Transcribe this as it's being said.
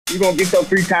you gonna get your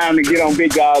free time to get on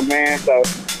Big Dog, man. So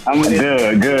I'm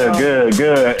good.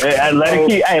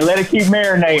 Let it keep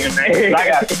marinating, man.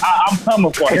 I'm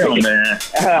coming for him, man.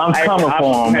 I'm coming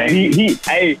for him, man. He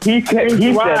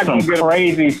said some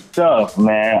crazy stuff,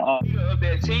 man.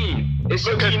 That team. It's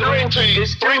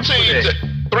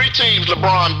three teams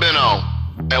LeBron been on.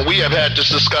 And we have had this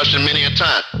discussion many a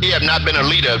time. He have not been a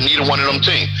leader of neither one of them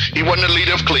teams. He wasn't a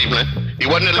leader of Cleveland. He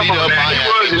wasn't a leader of Miami.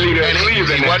 He was a leader of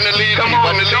Cleveland. He wasn't a leader of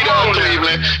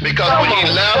Cleveland because when he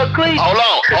left, hold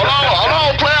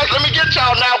on, players. Let me get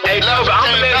y'all now.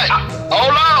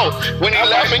 Hold on. When he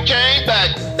left and came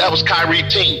back, that was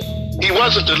Kyrie's team. He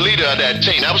wasn't the leader of that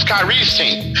team. That was Kyrie's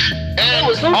team. And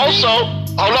also,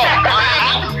 hold on,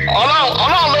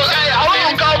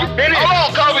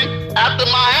 Kobe. After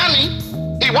Miami,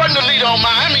 he wasn't the leader on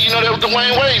Miami. You know, that was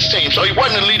Dwayne Wade's team. So he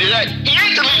wasn't the leader of that. He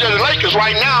ain't the leader of the Lakers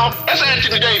right now. That's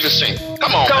Anthony Davis' team.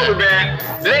 Come on, Kobe, man.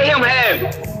 Let him have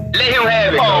it.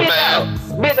 Come on, man.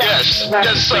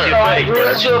 Yes, sir. I agree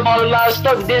with you about a lot of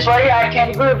stuff. This right here, I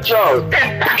can't agree with y'all.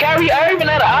 Kyrie Irving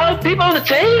out of all the people on the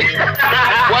team?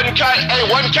 Wasn't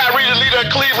Kyrie the leader of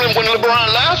Cleveland when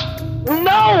LeBron left?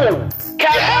 No.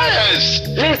 Yes,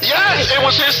 it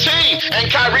was his team,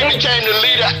 and Kyrie became the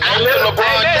leader after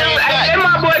LeBron came back. Let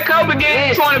my boy Kobe get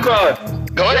his 20 card.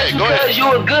 Go ahead. Because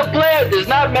you're a good player does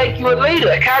not make you a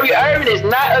leader. Kyrie Irving is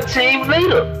not a team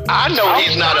leader. I know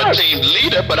he's not a team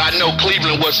leader, but I know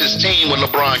Cleveland was his team when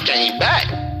LeBron came back.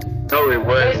 No, it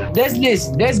wasn't.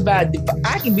 That's about.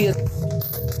 I can be a.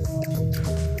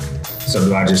 So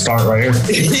do I just start right here?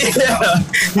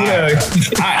 Yeah.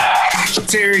 All right.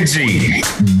 Terry G,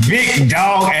 Big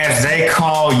Dog as they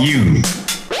call you.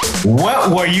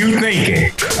 What were you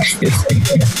thinking?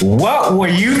 What were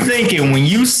you thinking when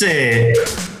you said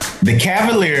the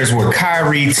Cavaliers were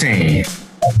Kyrie's team?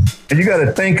 And you got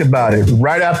to think about it.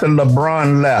 Right after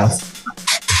LeBron left,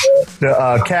 the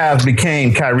Cavs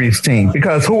became Kyrie's team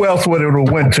because who else would it have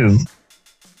went to?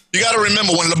 You got to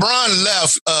remember when LeBron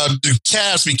left, the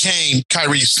Cavs became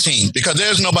Kyrie's team because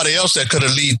there's nobody else that could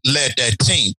have led that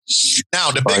team.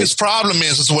 Now, the biggest problem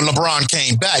is when LeBron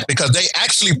came back because they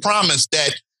actually promised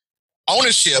that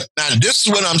ownership. Now, this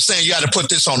is what I'm saying. You got to put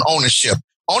this on ownership.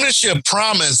 Ownership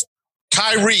promised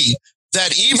Kyrie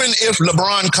that even if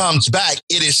LeBron comes back,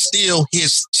 it is still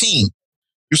his team.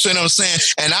 You see what I'm saying?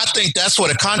 And I think that's where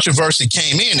the controversy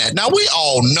came in at. Now, we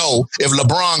all know if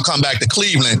LeBron come back to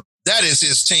Cleveland, that is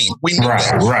his team. We knew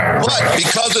that. But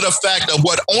because of the fact of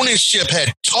what ownership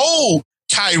had told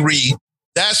Kyrie,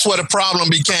 that's where the problem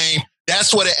became.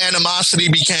 That's where the animosity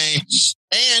became.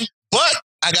 But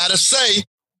I got to say,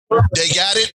 they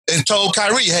got it and told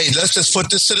Kyrie, hey, let's just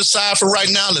put this to the side for right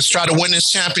now. Let's try to win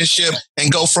this championship and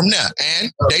go from there.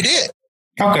 And they did.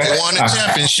 Okay. They won the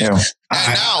championship.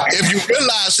 And now, if you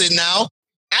realize it now,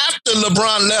 after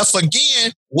LeBron left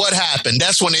again, what happened?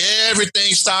 That's when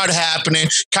everything started happening.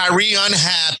 Kyrie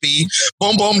unhappy.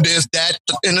 Boom, boom, this, that,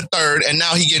 in the third. And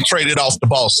now he get traded off to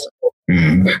Boston.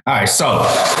 All right, so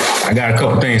I got a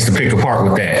couple things to pick apart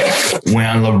with that.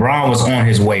 When LeBron was on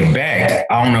his way back,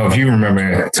 I don't know if you remember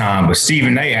at the time, but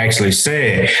Stephen A. actually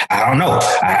said, I don't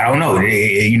know.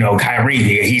 You know, Kyrie,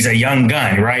 he's a young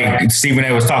gun, right? Stephen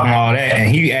A. was talking all that, and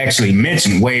he actually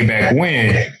mentioned way back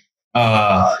when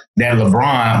that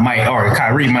LeBron might, or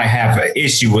Kyrie might have an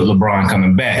issue with LeBron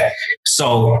coming back.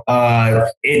 So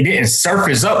it didn't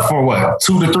surface up for what,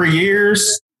 2 to 3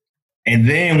 years? And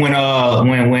then when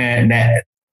that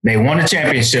they won the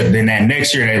championship, then that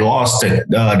next year they lost to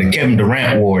the Kevin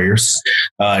Durant Warriors.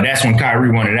 That's when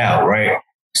Kyrie won it out, right?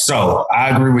 So I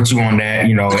agree with you on that.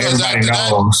 You know, because everybody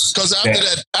knows. Because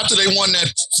after they won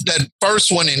that first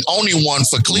one and only one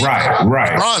for Cleveland,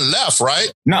 right. LeBron left,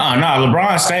 right? No.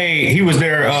 LeBron stayed. He was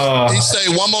there. He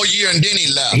stayed 1 more year and then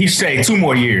he left. He stayed 2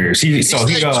 more years. He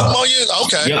stayed 2 more years.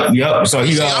 Okay. Yep. So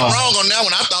he. I'm wrong on that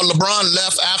one. I thought LeBron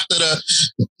left after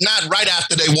not right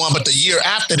after they won, but the year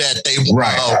after that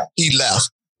he left.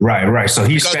 Right. So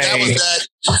he stayed.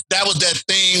 That was that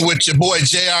thing with your boy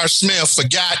J.R. Smith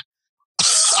forgot.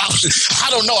 I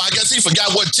don't know. I guess he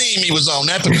forgot what team he was on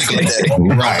that particular day. I don't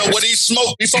know what he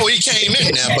smoked before he came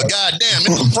in there, but goddamn, it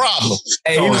was a problem.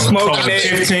 Hey, he was smoking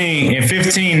that. In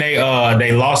 15,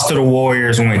 they lost to the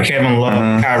Warriors when Kevin Love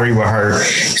and Kyrie were hurt.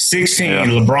 16,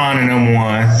 LeBron and them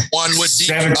won. One with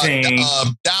 17,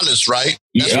 Dallas, right?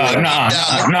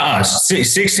 Nah.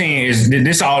 16 is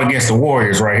this all against the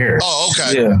Warriors right here. Oh,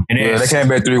 okay. Yeah, and they came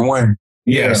back 3-1.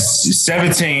 Yes,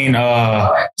 17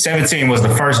 was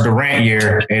the first Durant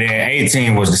year, and then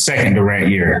 18 was the second Durant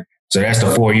year. So that's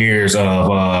the 4 years of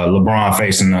LeBron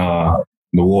facing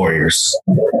The Warriors.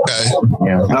 Okay.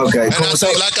 Yeah. Okay. And Cool. I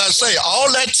say, like I say,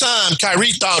 all that time,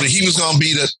 Kyrie thought that he was going to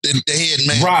be the head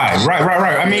man.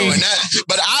 Right. I mean,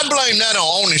 but I blame that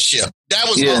on ownership. That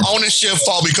was my ownership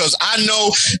fault because I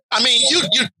know. I mean,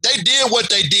 they did what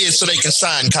they did so they can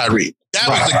sign Kyrie. That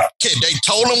was the kid. They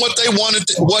told him what they wanted,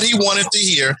 what he wanted to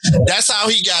hear. That's how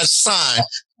he got signed.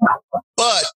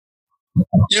 But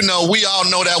you know, we all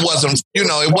know that wasn't, you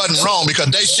know, it wasn't wrong because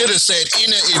they should have said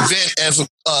in an event if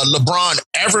LeBron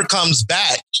ever comes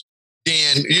back,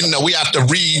 then, you know, we have to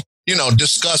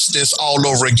discuss this all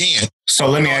over again. So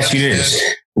let me ask you this.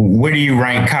 Where do you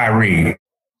rank Kyrie?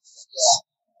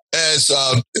 As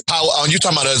you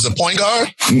talking about as a point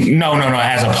guard? No,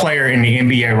 as a player in the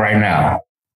NBA right now.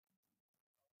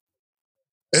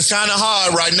 It's kind of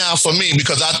hard right now for me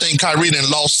because I think Kyrie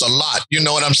done lost a lot. You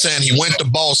know what I'm saying? He went to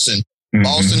Boston. Mm-hmm.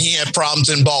 Boston, he had problems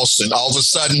in Boston. All of a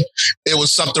sudden, it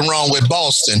was something wrong with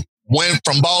Boston. Went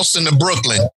from Boston to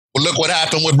Brooklyn. Well, look what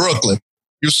happened with Brooklyn.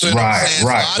 You see what I'm saying?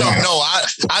 Right. So I don't know.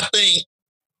 I think,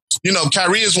 you know,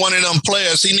 Kyrie is one of them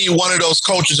players. He need one of those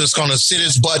coaches that's going to sit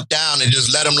his butt down and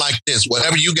just let him like this.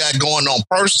 Whatever you got going on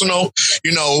personal,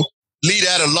 you know, leave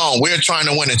that alone. We're trying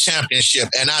to win a championship.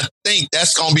 And I think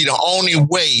that's going to be the only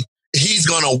way he's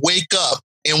going to wake up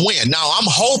and win. Now, I'm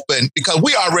hoping, because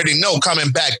we already know coming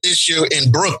back this year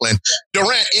in Brooklyn,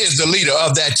 Durant is the leader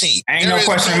of that team. Ain't no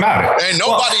question about it. Ain't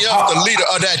nobody else the leader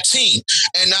of that team.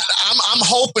 And I'm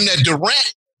hoping that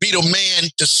Durant be the man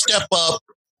to step up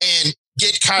and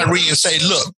get Kyrie and say,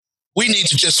 look, we need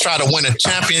to just try to win a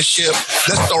championship.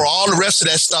 Let's throw all the rest of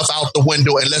that stuff out the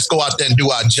window and let's go out there and do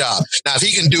our job. Now, if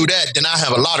he can do that, then I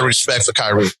have a lot of respect for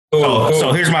Kyrie.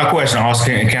 So here's my question,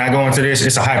 Austin. Can I go into this?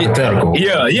 It's a hypothetical.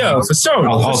 Yeah, for sure.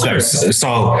 Okay.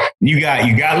 So you got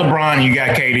LeBron, you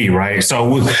got KD, right?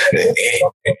 So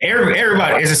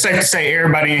everybody, is it safe to say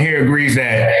everybody in here agrees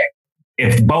that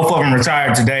if both of them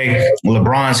retire today,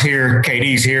 LeBron's here,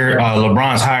 KD's here,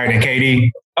 LeBron's higher than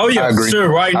KD? Oh, yeah,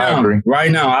 sure. Right now,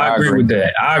 I agree with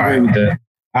that. I agree with that.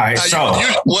 All right, so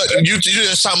you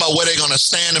just talking about where they're going to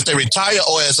stand if they retire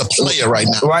or as a player right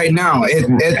now? Right now, at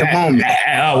the moment.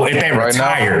 If they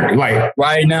retire, like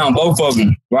right now, both of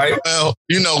them, right? Well,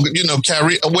 you know,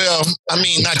 Kyrie. Well, I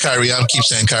mean, not Kyrie. I keep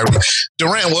saying Kyrie.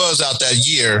 Durant was out that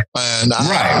year, and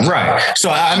right. So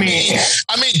I mean,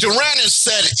 Durant is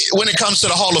set when it comes to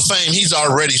the Hall of Fame. He's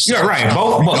already set. Yeah, right.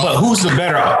 But who's the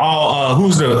better?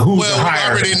 Who's the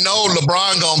higher? We already know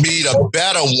LeBron gonna be the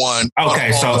better one.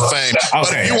 Okay, so Hall of Fame.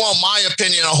 Okay. But if you want my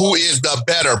opinion on who is the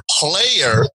better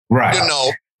player, right? You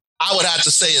know, I would have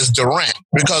to say it's Durant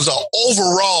because the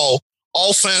overall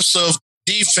offensive,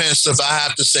 defensive, I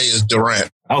have to say is Durant.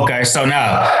 Okay, so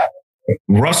now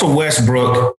Russell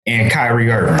Westbrook and Kyrie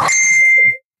Irving.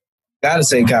 Gotta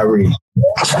say Kyrie.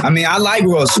 I mean, I like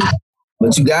Russell,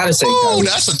 but you gotta say Kyrie.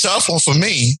 That's a tough one for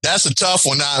me. That's a tough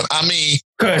one. I mean,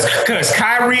 because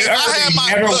Kyrie Irving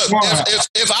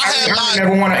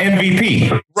never won an MVP.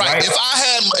 Right.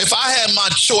 If I had my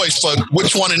choice for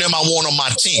which one of them I want on my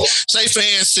team, say for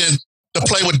instance, to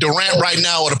play with Durant right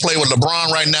now or to play with LeBron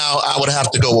right now, I would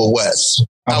have to go with West.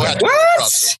 Okay. I would have to go with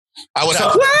Russell.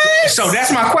 So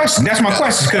that's my question.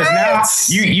 Because now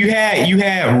you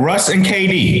had Russ and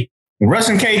KD. Russ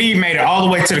and KD made it all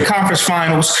the way to the conference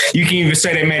finals. You can even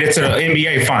say they made it to the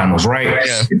NBA finals, right?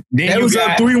 Yeah. Then it was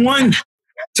up 3-1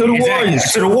 to the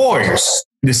Warriors. To the Warriors.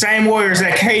 The same Warriors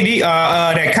that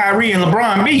that Kyrie and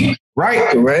LeBron beat,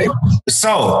 right? Correct.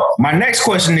 So my next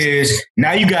question is: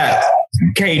 now you got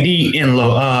KD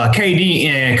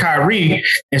and Kyrie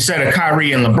instead of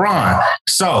Kyrie and LeBron.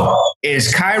 So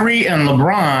is Kyrie and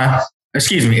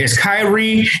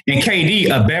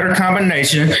KD a better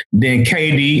combination than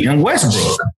KD and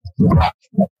Westbrook?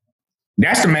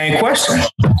 That's the main question.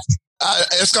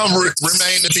 It's going to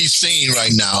remain to be seen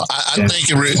right now. I think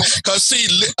because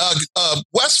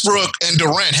Westbrook and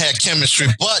Durant had chemistry,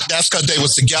 but that's because they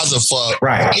was together for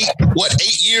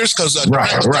 8 years? Because right.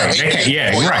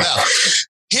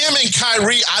 Him and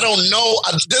Kyrie, I don't know.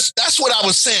 That's what I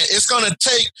was saying. It's going to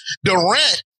take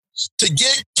Durant to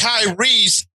get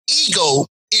Kyrie's ego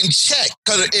in check.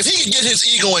 Because if he can get his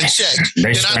ego in check,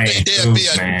 then I think there'll be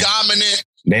a dominant.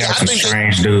 They are some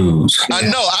strange dudes. I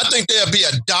know. I think there'll be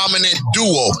a dominant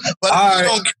duo. But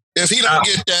if he don't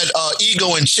get that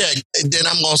ego in check, then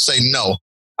I'm going to say no.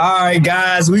 All right,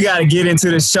 guys, we got to get into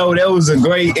the show. That was a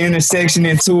great intersection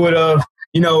into it of,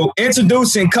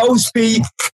 introducing Coach Pete.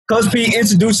 Coach Pete,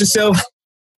 introduce yourself.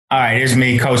 All right, it's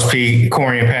me, Coach Pete,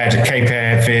 Corian Patrick,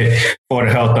 K-Pad Fit, for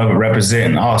the health of it,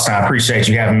 representing Austin. I appreciate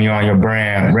you having me on your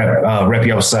brand, rep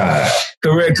your side.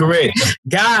 Correct.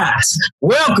 Guys,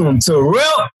 welcome to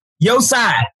Rep Your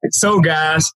Side. So,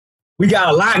 guys, we got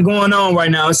a lot going on right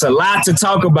now. It's a lot to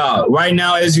talk about. Right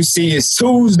now, as you see, it's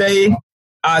Tuesday,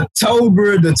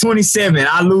 October the 27th.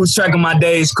 I lose track of my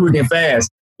days quick and fast.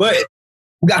 But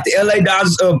we got the LA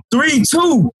Dodgers up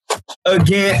 3-2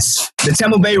 against the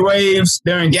Tampa Bay Rays.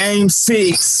 They're in Game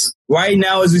 6. Right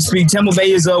now, as we speak, Tampa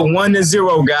Bay is up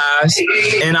 1-0, guys.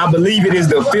 And I believe it is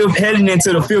the fifth, heading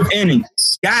into the fifth inning.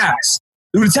 Guys,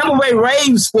 do the Tampa Bay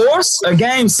Rays force a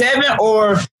Game 7,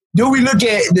 or do we look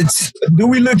at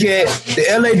the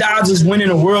LA Dodgers winning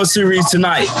the World Series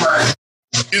tonight?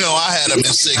 You know, I had them in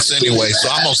 6 anyway, so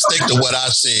I'm going to stick to what I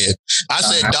said. I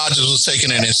said Dodgers was taking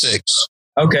it in 6.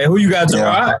 Okay, who you got,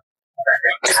 Gerard?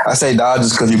 I say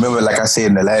Dodgers because remember, like I said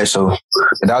in the last show,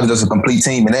 the Dodgers is a complete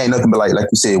team, and they ain't nothing but like you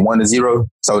said, 1-0.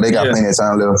 So they got plenty of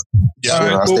time left. Yeah,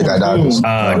 right, I still got Dodgers.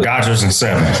 Dodgers in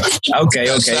 7. Okay.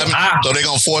 7. So they're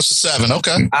gonna force a 7.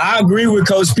 Okay. I agree with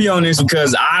Coach P on this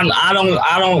because I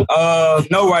don't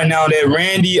know right now that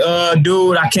Randy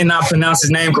dude, I cannot pronounce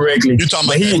his name correctly. You talking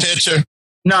about that pitcher?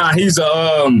 Nah, he's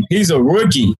a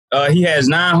rookie. He has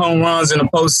 9 home runs in the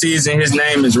postseason. His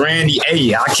name is Randy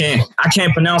A. I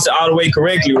can't pronounce it all the way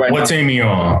correctly right now. What team are you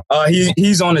on?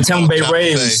 He's on the Tampa Bay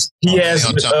Rays. He has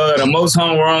the most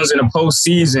home runs in the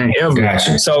postseason ever.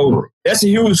 Gotcha. So that's a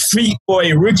huge feat for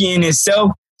a rookie in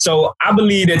itself. So I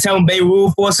believe that Tampa Bay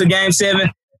will force a Game 7.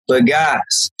 But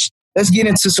guys, let's get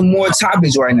into some more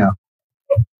topics right now.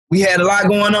 We had a lot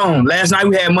going on. Last night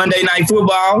we had Monday Night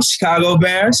Football, Chicago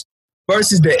Bears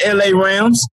versus the LA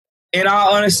Rams. In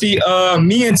all honesty,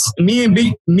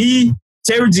 me,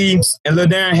 Terry G, and Lil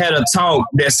Darren had a talk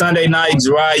that Sunday night.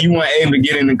 Gerard, you weren't able to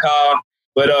get in the car,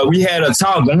 but we had a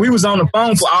talk, and we was on the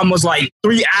phone for almost like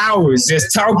 3 hours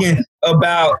just talking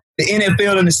about the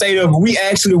NFL and the state of it. We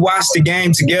actually watched the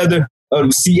game together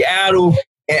of Seattle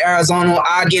and Arizona.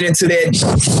 I'll get into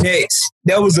that next.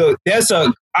 That's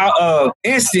a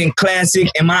instant classic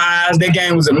in my eyes. That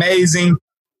game was amazing.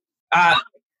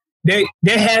 That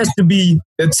has to be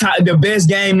the best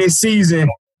game this season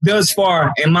thus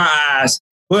far in my eyes.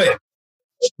 But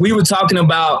we were talking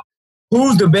about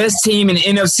who's the best team in the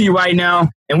NFC right now,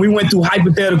 and we went through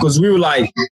hypotheticals. We were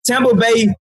like, Tampa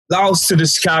Bay lost to the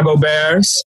Chicago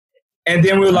Bears, and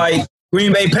then we were like,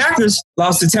 Green Bay Packers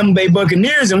lost to Tampa Bay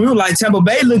Buccaneers, and we were like, Tampa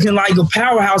Bay looking like a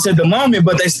powerhouse at the moment,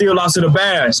 but they still lost to the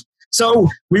Bears. So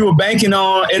we were banking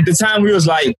on, at the time, we was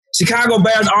like, Chicago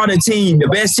Bears are the team, the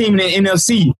best team in the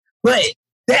NFC. But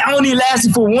that only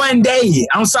lasted for 1 day.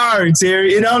 I'm sorry,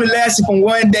 Terry. It only lasted for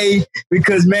 1 day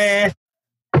because, man,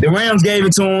 the Rams gave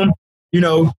it to them. You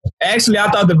know, actually,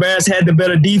 I thought the Bears had the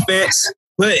better defense,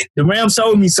 but the Rams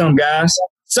sold me some, guys.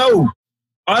 So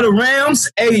are the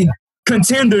Rams a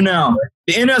contender now?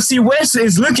 The NFC West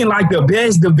is looking like the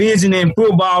best division in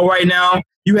football right now.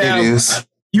 You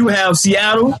have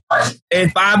Seattle at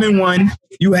 5-1.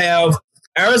 You have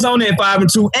Arizona at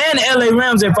 5-2, and LA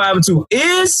Rams at 5-2.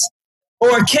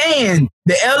 Can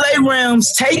the LA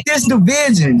Rams take this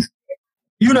division?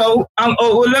 You know,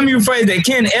 let me rephrase that.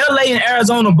 Can LA and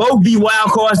Arizona both be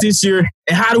wild cards this year?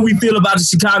 And how do we feel about the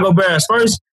Chicago Bears?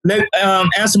 First, let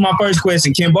answer my first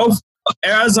question. Can both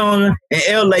Arizona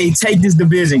and LA take this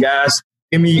division, guys?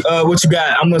 Give me what you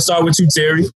got. I'm gonna start with you,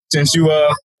 Terry, since you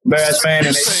Bears fan.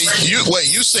 You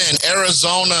saying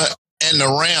Arizona and the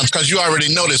Rams, because you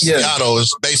already know that Seattle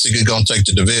is basically going to take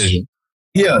the division.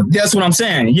 Yeah, that's what I'm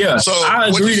saying. Yeah. So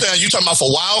what you saying? You talking about for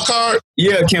wild card?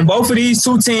 Yeah. Can both of these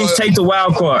two teams take the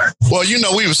wild card? Well, you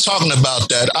know, we was talking about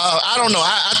that. I don't know.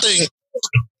 I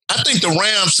think the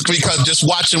Rams, because just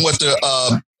watching what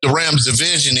the Rams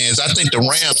division is, I think the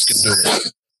Rams can do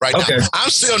it. Right now, I'm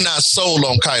still not sold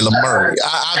on Kyler Murray.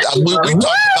 We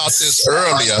talked about this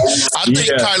earlier. I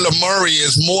think Kyler Murray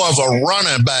is more of a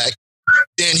running back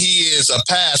than he is a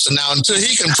passer. Now, until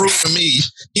he can prove to me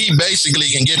he basically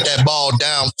can get that ball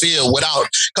downfield without,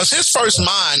 because his first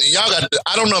mind, and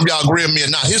I don't know if y'all agree with me or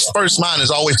not, his first mind is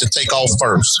always to take off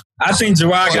first. I think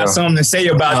Gerard got something to say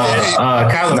about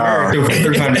that. Kyler Murray threw for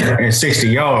 360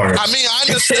 yards. I mean, I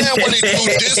understand what he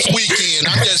threw this weekend.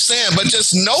 I'm just saying, but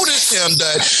just notice him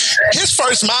that his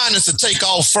first mind is to take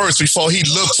off first before he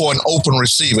look for an open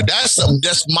receiver. That's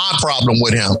my problem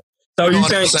with him.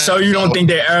 So you don't think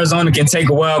that Arizona can take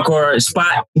a wild card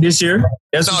spot this year?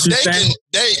 That's what you're saying?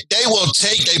 They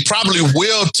probably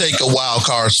will take a wild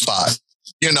card spot.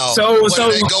 You know,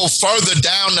 whether they go further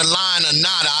down the line or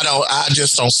not, I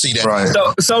just don't see that. Right.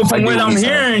 So from what I'm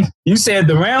hearing, you said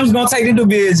the Rams gonna take the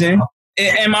division.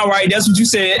 Am I right? That's what you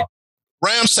said.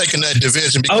 Rams taking that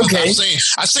division because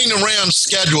I seen the Rams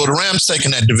schedule. The Rams taking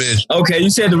that division. Okay,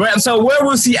 you said the Rams. So where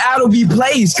will Seattle be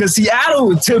placed? Because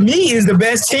Seattle, to me, is the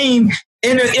best team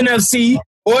in the NFC,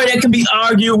 or that can be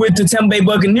argued with the Tampa Bay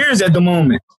Buccaneers at the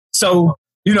moment. So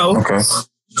You know. Okay.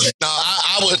 No,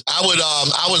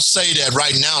 I would say that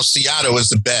right now Seattle is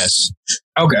the best.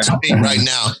 Okay. To me right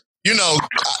now. You know,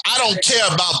 I don't care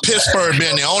about Pittsburgh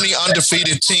being the only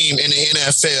undefeated team in the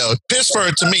NFL.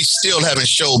 Pittsburgh, to me, still haven't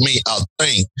showed me a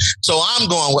thing. So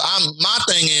my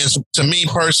thing is, to me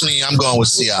personally, I'm going with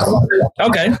Seattle.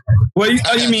 Okay. Well,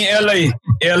 you mean LA?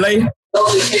 LA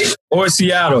or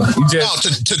Seattle? You just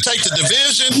to take the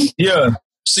division? Yeah.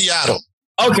 Seattle.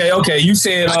 Okay. You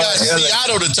said I got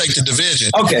Seattle to take the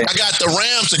division. Okay. I got the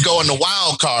Rams to go in the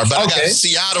wild card, but I got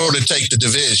Seattle to take the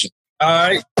division. All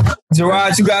right.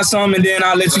 Gerard, you got some, and then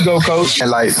I'll let you go, Coach.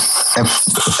 And I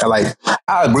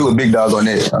agree with Big Dog on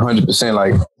that 100%.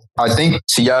 Like, I think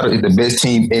Seattle is the best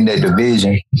team in that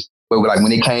division. But like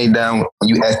when it came down, when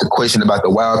you asked the question about the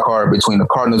wild card between the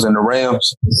Cardinals and the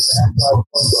Rams,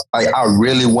 like I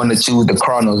really want to choose the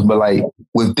Cardinals, but like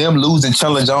with them losing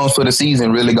Chandler Jones for the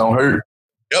season, really gonna hurt.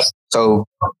 Yep. So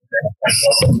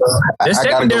I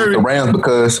gotta go with the Rams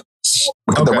because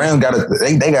the Rams got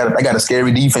a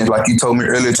scary defense, like you told me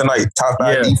earlier tonight. Top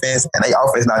 5 defense, and their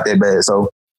offense not that bad. So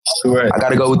I got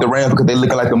to go with the Rams because they're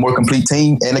looking like the more complete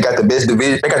team, and they got the best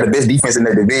division. They got the best defense in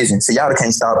that division. So y'all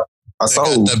can't stop a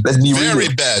soul. Let's be very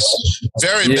real. best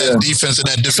defense in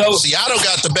that division. So Seattle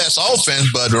got the best offense,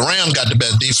 but the Rams got the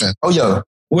best defense. Oh yeah.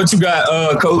 What you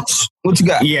got, Coach? What you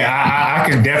got? Yeah, I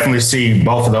can definitely see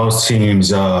both of those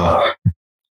teams.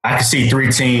 I can see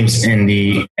 3 teams in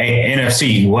the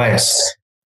NFC West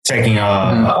taking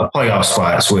a playoff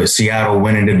spots with Seattle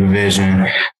winning the division,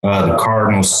 the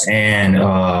Cardinals and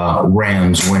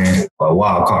Rams winning a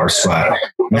wild card spot.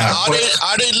 Now,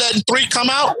 are they letting 3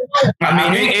 come out?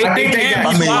 I think they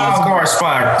got wild card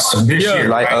spots this year.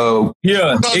 Like right?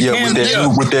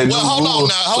 with that new hold on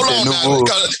now.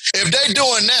 Because if they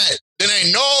doing that, then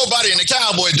ain't nobody in the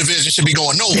Cowboys division should be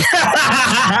going nowhere.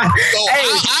 So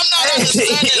I'm not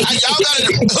understanding. Y'all got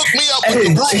to hook me up with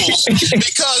the rules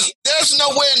because there's no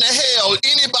way in the hell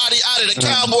anybody out of the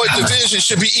Cowboys division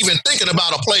should be even thinking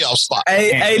about a playoff spot.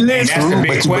 Hey, listen. That's the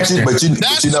big question. But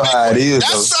you know how it is.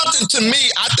 That's something to me.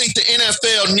 I think the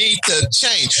NFL need to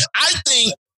change. I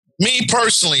think, me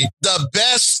personally, the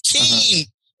best team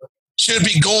should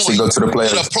be going to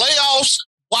the playoffs.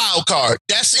 Wild card.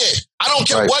 That's it. I don't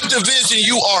care what division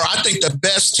you are. I think the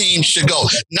best team should go.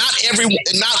 Not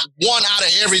one out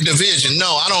of every division.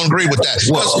 No, I don't agree with that.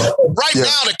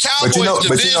 Now, the Cowboys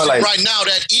division right now,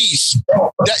 that East,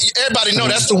 that everybody know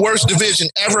that's the worst division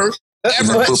ever.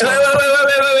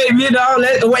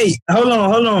 Wait. Hold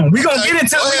on. We're gonna get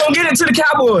into the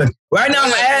Cowboys. Right now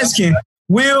I'm asking,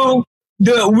 will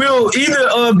either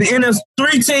of the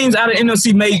 3 teams out of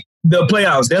NFC make the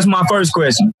playoffs? That's my first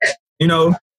question. You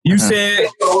know, you said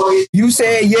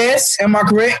yes. Am I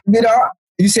correct, Vidal?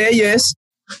 You said yes.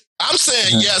 I'm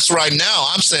saying yes right now.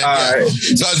 I'm saying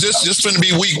yes. So this going to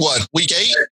be week what? Week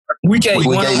 8? Week 8.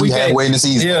 We halfway in the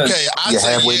season. Yeah. Okay, I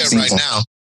say right now.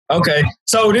 Okay,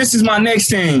 so this is my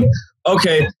next thing.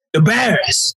 Okay, the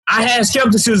Bears. I had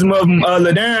skepticism of them.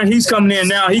 LeDarren, he's coming in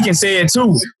now. He can say it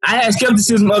too. I had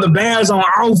skepticism of the Bears on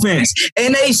offense,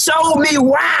 and they showed me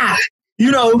why. You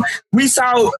know, we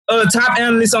saw top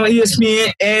analysts on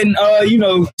ESPN and,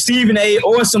 Stephen A.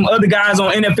 or some other guys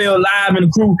on NFL Live and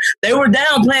the crew. They were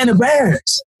downplaying the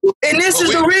Bears. And this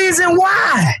is the reason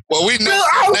why. Well, we know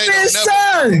the offense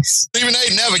sucks. Stephen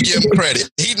A. never give him credit.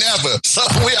 He never. So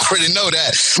we already know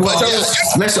that. Well,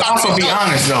 let's also be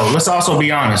honest, though. Let's also be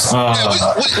honest.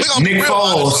 Nick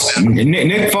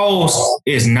Foles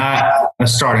is not a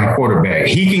starting quarterback.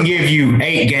 He can give you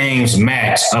 8 games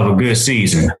max of a good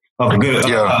season. Of a good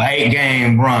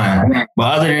 8-game run. But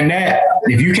other than that,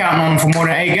 if you count on him for more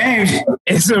than 8 games,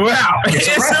 it's a wrap.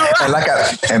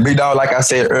 And Big Dog, like I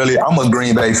said earlier, I'm a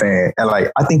Green Bay fan. And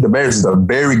I think the Bears is a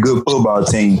very good football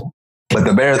team. But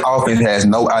the Bears offense has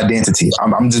no identity.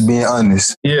 I'm just being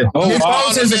honest. Yeah. Now,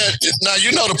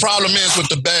 you know the problem is with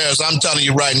the Bears. I'm telling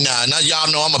you right now. Now,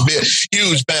 y'all know I'm a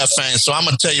huge Bears fan. So I'm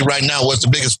going to tell you right now what's the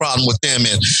biggest problem with them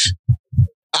is.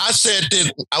 I said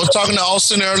that I was talking to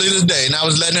Austin earlier today, and I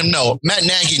was letting him know Matt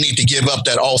Nagy need to give up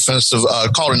that offensive,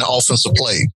 calling the offensive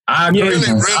play. I agree.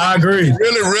 I agree.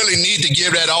 Really need to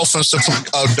give that the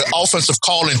offensive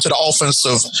calling to the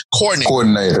offensive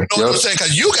coordinator. You know what I'm saying?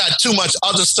 Because you got too much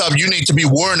other stuff you need to be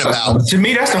worrying about. To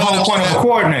me, that's the whole point of a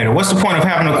coordinator. What's the point of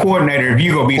having a coordinator if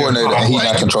you go be a coordinator and he's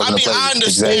not controlling the play? I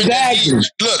understand.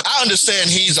 Look, I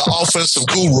understand he's an offensive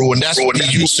guru, and that's what he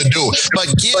used to do.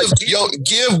 But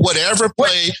give whatever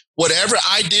play, whatever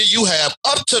idea you have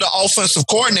up to the offensive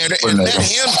coordinator and let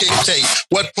him dictate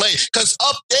what play. Because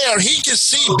up there, he can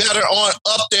see better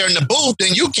up there in the booth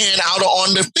than you can out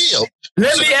on the field.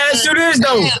 Let me ask you this,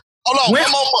 though. Hold on,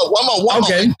 one more.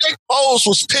 Nick Foles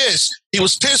was pissed. He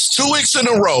was pissed 2 weeks in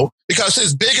a row because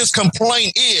his biggest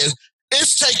complaint is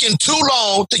it's taking too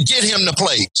long to get him the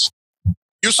plays.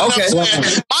 You see what I'm saying?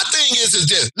 My thing is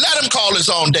this: let him call his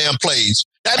own damn plays.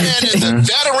 That man is a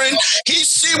veteran. He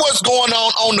see what's going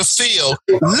on the field.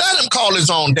 Let him call his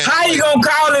own damn. How you gonna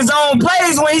call his own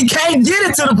plays when he can't get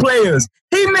it to the players?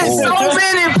 He missed so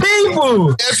many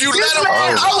people. If you let him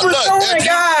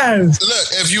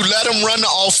if you let him run the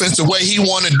offense the way he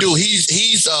want to do,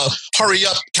 he's a hurry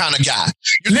up kind of guy.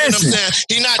 You know what I'm saying?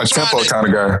 He's not a tempo kind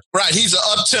of guy. Right, he's an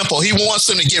up tempo. He wants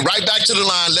them to get right back to the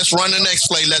line. Let's run the next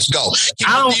play. Let's go.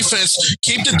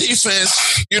 Keep the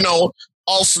defense,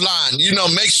 offline.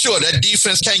 Make sure that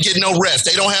defense can't get no rest.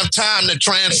 They don't have time to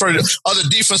transfer other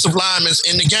defensive linemen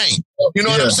in the game. You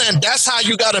know what I'm saying? That's how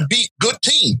you got to beat good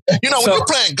team. When you're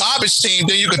playing garbage team,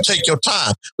 then you can take your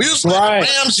time. We was playing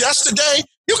Rams yesterday.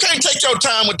 You can't take your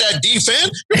time with that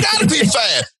defense. You got to be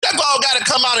fast. That ball got to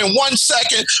come out in 1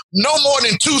 second, no more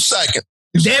than 2 seconds.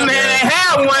 That man ain't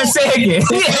have 1 second.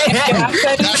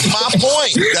 That's my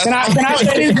point. Can I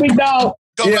say this, big dog?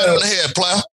 Go right on ahead,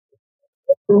 player.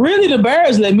 Really, the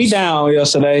Bears let me down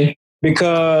yesterday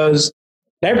because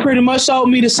they pretty much showed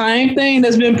me the same thing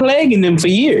that's been plaguing them for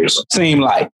years, seem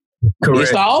like. Correct.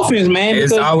 It's the offense, man.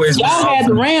 Because y'all had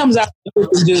the Rams out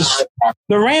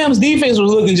the Rams defense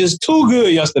was looking just too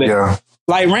good yesterday. Yeah.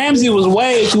 Like Ramsey was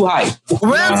way too high.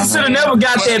 Ramsey should have never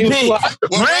got that pick.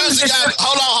 Ramsey got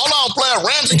hold on, player.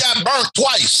 Ramsey got burnt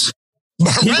twice.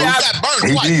 Ramsey got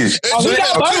burnt twice.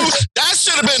 That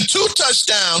should have been 2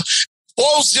 touchdowns.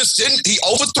 Foles just didn't. He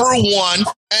overthrew one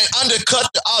and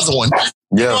undercut the other one.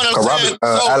 You know what I'm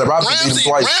saying?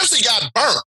 Ramsey got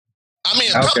burnt. I mean,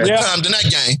 a couple of times in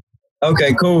that game.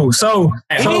 Okay, cool. So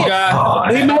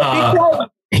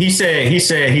he said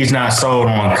he's not sold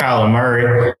on Kyler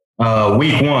Murray.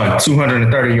 Week 1,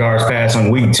 230 yards passing.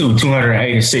 Week 2,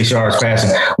 286 yards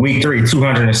passing. Week 3,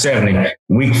 270.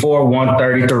 Week 4,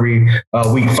 133.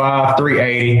 Week 5,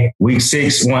 380. Week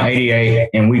 6, 188.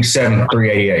 And week 7,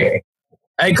 388.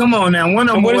 Hey, come on now. One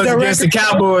of them was against the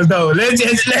Cowboys, though. Let's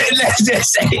just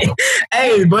say it.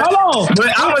 Hey, but I'm going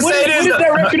to say this. That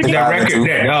record,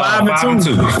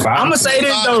 5-2. I'm going to say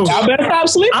this, though. Y'all better stop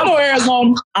sleeping on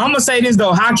Arizona. I'm going to say this,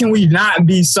 though. How can we not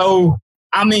be so,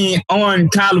 on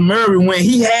Kyler Murray when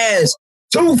he has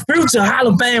 2 future Hall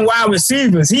of Fame wide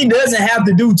receivers? He doesn't have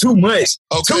to do too much.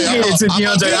 To get into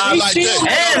DeAndre Hopkins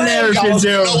and Larry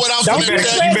Fitzgerald. You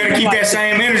better keep that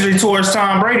same energy towards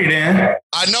Tom Brady then.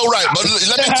 I know, right? But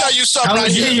let me tell you something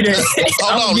right here.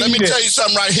 Hold on. Let me tell you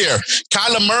something right here.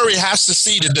 Kyler Murray has to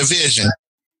see the division.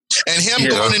 And him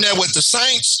going in there with the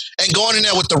Saints and going in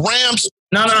there with the Rams.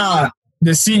 No.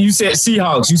 You said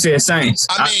Seahawks. You said Saints.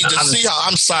 Seahawks.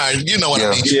 I'm sorry. You know what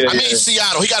I mean. I mean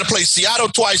Seattle. He got to play Seattle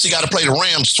twice. He got to play the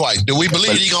Rams twice. Do we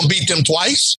believe he's going to beat them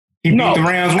twice? He beat the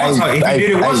Rams once. If he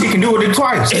did it once, he can do it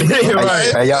twice.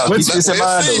 Right. Hey, y'all, keep this in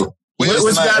mind, though. What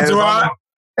you got, Gerard?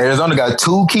 Arizona got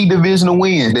 2 key divisional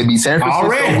wins. They beat San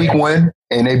Francisco week 1,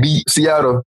 and they beat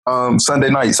Seattle Sunday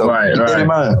night. So keep that in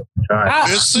mind.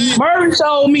 Murray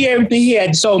showed me everything he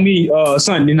had to show me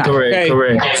Sunday night. Correct.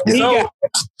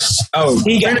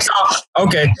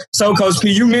 Okay. So, Coach P,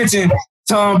 you mentioned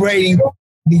Tom Brady,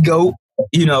 the GOAT,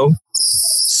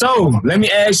 So, let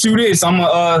me ask you this. I'm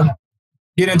going to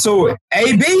get into it.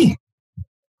 AB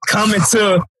coming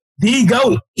to the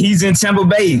GOAT. He's in Tampa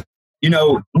Bay.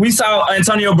 We saw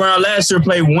Antonio Brown last year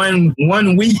play one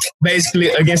week,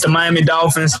 basically, against the Miami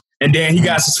Dolphins, and then he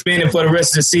got suspended for the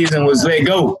rest of the season, was let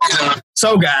go.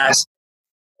 So, guys,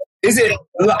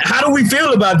 how do we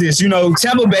feel about this?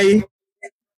 Tampa Bay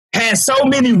has so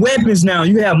many weapons now.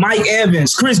 You have Mike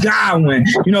Evans, Chris Godwin.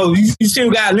 You still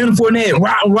got Leonard Fournette,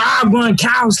 Rob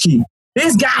Gronkowski.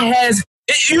 This guy has,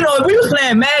 if we were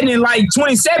playing Madden in like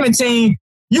 2017,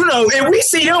 if we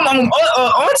see them on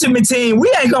Ultimate Team,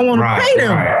 we ain't going to want to pay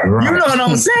them. Right. You know what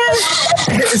I'm saying?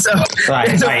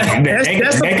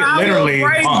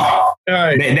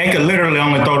 They could literally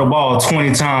only throw the ball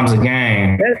 20 times a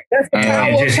game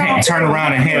and just turn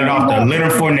around and hand it off to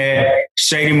Leonard Fournette,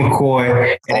 Shady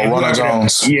McCoy, and Ronald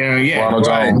Jones. Ronald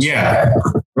Jones. Yeah.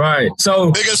 Right.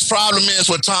 So biggest problem is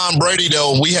with Tom Brady,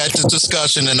 though. We had this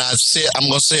discussion, and I'm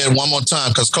going to say it one more time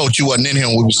because Coach, you wasn't in here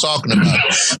when we was talking about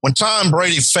it. When Tom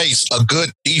Brady faced a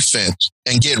good defense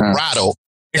and get rattled,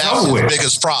 that's his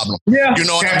biggest problem. Yeah. You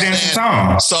know what I'm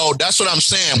saying? So that's what I'm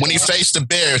saying. When he faced the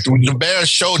Bears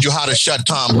showed you how to shut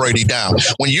Tom Brady down.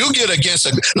 When you get against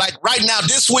like right now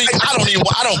this week,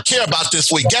 I don't care about this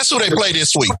week. Guess who they play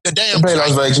this week? The damn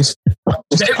Las Vegas.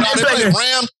 They play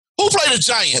Rams. Who played the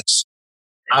Giants?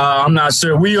 I'm not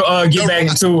sure. We'll get back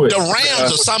into it. The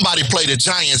Rams or somebody play the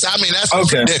Giants. I mean, that's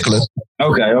ridiculous.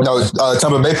 Okay. No,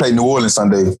 Tampa Bay played New Orleans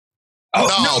Sunday.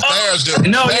 Bears do.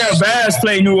 Bears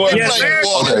play New Orleans.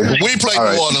 We play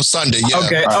New Orleans Sunday.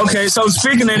 Yeah. Okay. So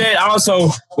speaking of that, also,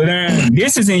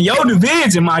 this is in your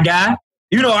division, my guy.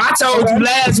 You know, I told you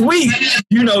last week,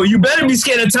 you know, you better be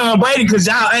scared of Tom Brady because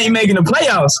y'all ain't making the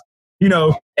playoffs. You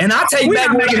know, and I take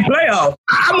back making the playoffs.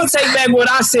 I'm gonna take back what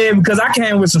I said because I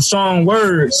came with some strong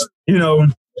words. You know,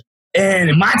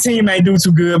 and my team ain't do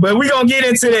too good, but we gonna get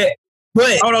into that.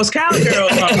 But those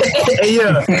Cowgirls.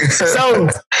 Yeah. So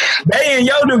they in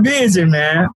your division,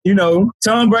 man. You know,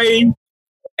 Tom Brady,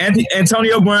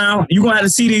 Antonio Brown. You gonna have to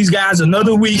see these guys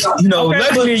another week. You know,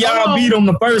 luckily y'all beat them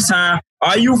the first time.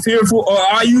 Are you fearful or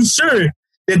are you sure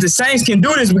that the Saints can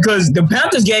do this? Because the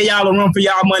Panthers gave y'all a run for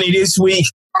y'all money this week.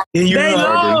 They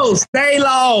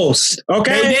lost.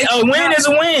 Okay. A win is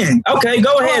a win. Okay,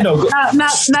 go ahead though. Now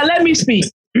let me speak.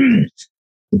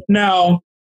 Now,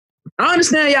 I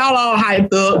understand y'all all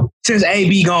hyped up since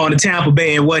AB going to Tampa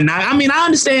Bay and whatnot. I mean, I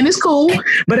understand it's cool,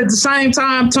 but at the same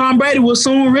time, Tom Brady will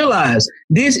soon realize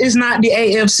this is not the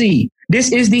AFC.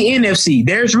 This is the NFC.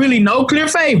 There's really no clear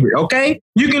favorite, okay?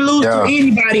 You can lose to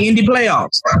anybody in the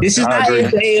playoffs. This is not the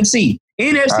AFC.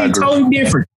 NFC totally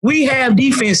different. We have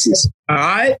defenses, all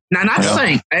right? Now, not the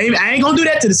Saints. I ain't going to do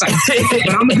that to the Saints. But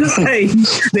I'm going to just say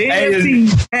the NFC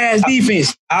has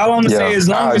defense. All I'm going to say is as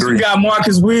long as you got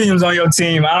Marcus Williams on your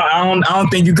team, I don't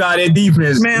think you got that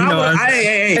defense. Man, after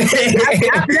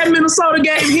that Minnesota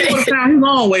game, he would have found his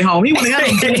own way home. He would have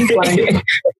had a game.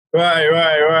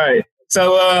 Right.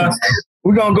 So,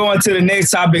 we're going to go into the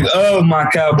next topic of my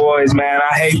Cowboys, man.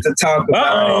 I hate to talk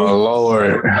about it. Oh,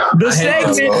 Lord.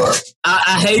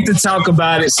 I hate to talk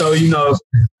about it. So, you know,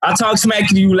 I talked smack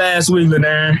to you last week,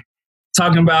 Ladern,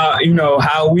 talking about, you know,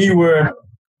 how we were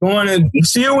going to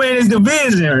still win this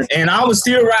division. And I was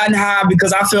still riding high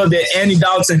because I felt that Andy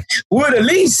Dalton would at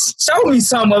least show me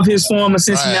some of his former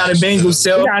Cincinnati Bengals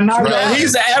self. He got knocked out.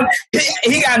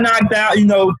 He got knocked out, you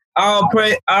know. All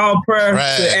prayer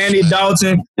to Andy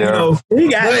Dalton. Yeah. You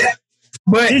know,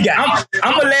 I'm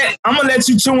gonna let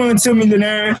you chew into me,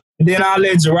 Ladern, and then I'll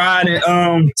let Gerard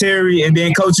and Terry, and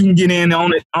then Coach, you can get in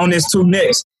on this too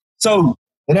next. So,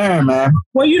 Ladern, man.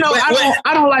 Well, you know,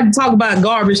 I don't like to talk about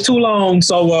garbage too long,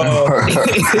 so I'm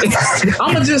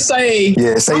gonna just say,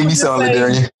 save me some,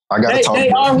 Ladern. I gotta talk. They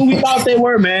are who we thought they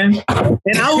were, man.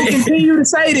 And I will continue to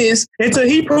say this until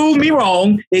he proved me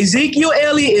wrong. Ezekiel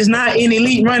Elliott is not an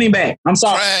elite running back. I'm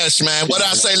sorry. Trash, man. What did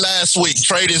I say last week?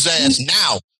 Trade his ass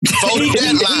now. Vote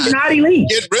deadline. He's not elite.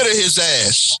 Get rid of his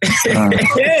ass.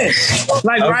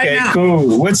 Right now.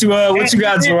 Cool. What you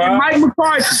got, Gerard? Mike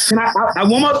McCarthy. I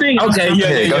one more thing. Okay,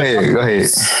 go ahead.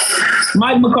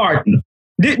 Mike McCarthy.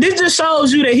 This just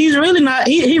shows you that he's really not.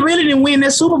 He really didn't win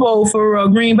that Super Bowl for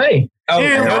Green Bay.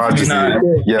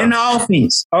 In the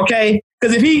offense, okay?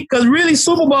 Because really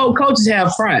Super Bowl coaches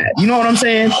have pride. You know what I'm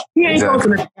saying? He ain't going to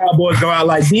let the Cowboys go out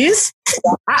like this.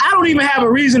 I don't even have a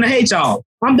reason to hate y'all.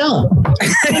 I'm done.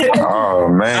 Oh,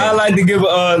 man. I'd like to give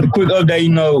a quick update. You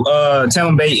know,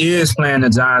 Tampa Bay is playing the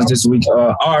Giants this week. They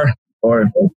are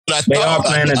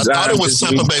playing the Giants. I thought it was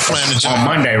Tampa Bay playing the Giants. On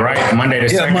Monday, right? Monday the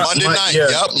second. Monday night.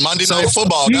 Yep. Monday night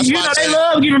football. That's you know they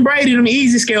love giving Brady them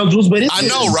easy schedules, but I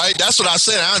know, right? That's what I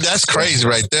said. That's crazy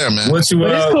right there, man. It's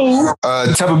cool.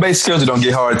 Tampa Bay schedule don't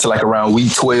get hard till like around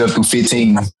week 12 through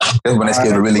 15. That's when that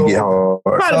schedule really get hard.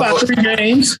 Probably about 3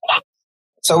 games.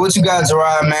 So what you got,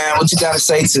 Gerard, man? What you got to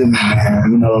say to me,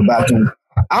 man? You know, about them.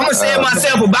 I'm going to say it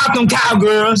myself about them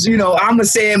Cowgirls. You know, I'm going to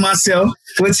say it myself.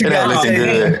 What you got to say?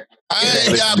 Good. I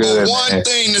ain't got but one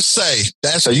thing to say.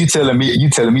 So you telling me,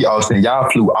 Austin,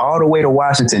 y'all flew all the way to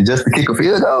Washington just to kick a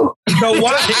field goal? Oh my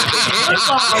God!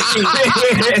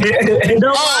 Here we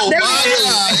go.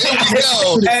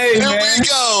 Hey,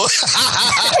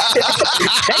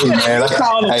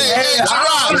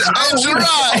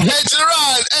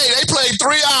 Gerard. Hey, they played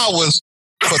 3 hours.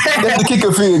 Just to kick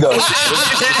a field goal.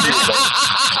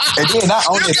 And then not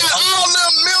only you got all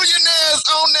them millionaires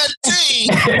on that team,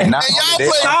 and y'all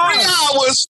played 3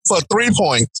 hours for 3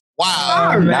 points.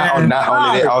 Wow! Not only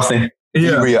that, Austin.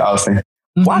 Real Austin.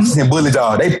 Washington bullied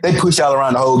y'all. They push y'all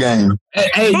around the whole game.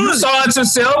 Hey, you saw it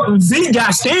yourself. Zeke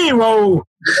got steamrolled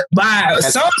by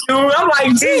some dude. I'm like,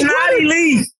 he's not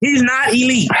elite. He's not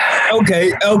elite.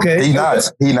 Okay.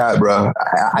 He not, bro.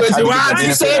 But Gerard,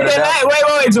 you said that.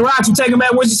 Wait, Gerard, you taking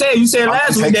back what you said? You said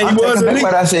last week that he was elite.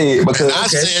 What I said because I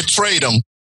said trade him.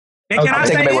 I'm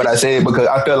taking back what I said because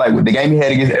I feel like with the game he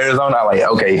had against Arizona, I'm like,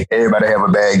 okay, everybody have a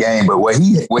bad game, but what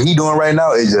he doing right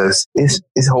now is just it's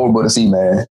horrible to see,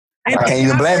 man. I can't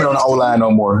even blame it on the O-line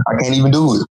no more. I can't even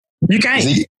do it. You can't.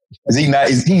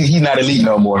 He's not elite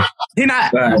no more. He's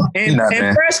not. Right. And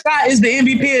Prescott is the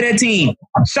MVP of that team.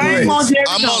 Shame on Jerry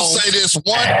I'm going to say this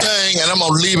one thing, and I'm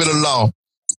going to leave it alone.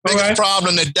 Biggest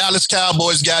problem that Dallas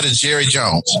Cowboys got is Jerry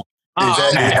Jones.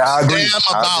 I agree.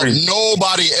 About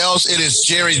nobody else. It is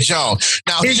Jerry Jones.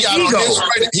 Now he got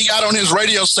on his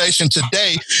radio station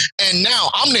today, and now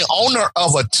I'm the owner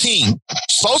of a team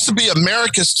supposed to be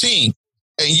America's team,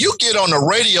 and you get on the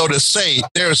radio to say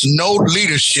there's no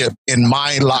leadership in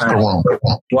my locker room.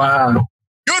 Wow.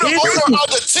 You're the owner of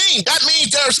the team. That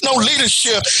means there's no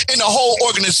leadership in the whole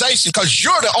organization because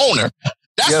you're the owner.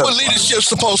 That's what leadership's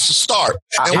supposed to start.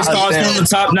 And it starts from the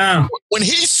top down. When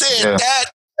he said that,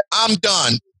 I'm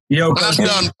done.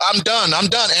 I'm done.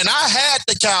 And I had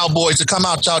the Cowboys to come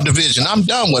out y'all division. I'm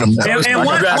done with them now. And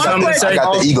one question. I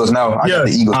got the Eagles now.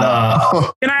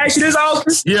 Can I ask you this,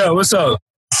 Austin? Yeah, what's up?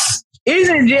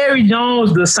 Isn't Jerry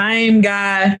Jones the same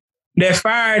guy that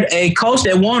fired a coach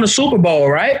that won a Super Bowl,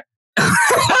 right?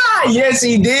 Yes,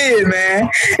 he did, man.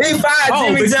 He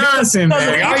fired Jimmy Johnson,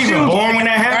 man. Y'all even born when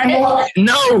that happened? Right?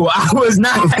 No, I was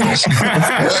not. I know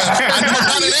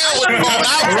none of them was born.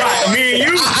 Me and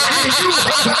you.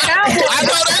 I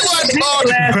know they wasn't born.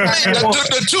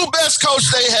 The two best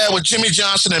coaches they had were Jimmy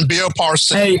Johnson and Bill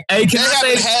Parcells. Hey, they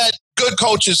haven't had good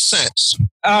coaches since.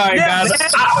 All right, guys.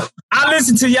 I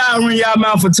listened to y'all run y'all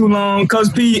mouth for too long.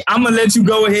 Coach P, I'm gonna let you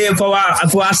go ahead before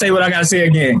I say what I gotta say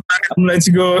again. I'm gonna let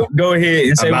you go ahead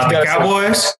and say about what you the gotta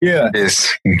Cowboys. Say. Yeah.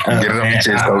 Yes. Get it off your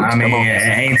chest, Coach. I mean,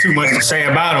 it ain't too much to say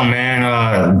about them,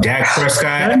 man. Dak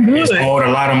Prescott has owed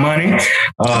a lot of money.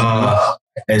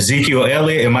 Ezekiel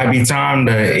Elliott, it might be time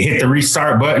to hit the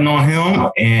restart button on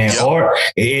him, or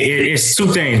it's two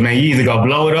things, man. You either go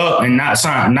blow it up and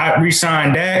not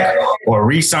re-sign Dak, or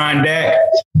re-sign Dak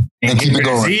and keep it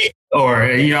going, or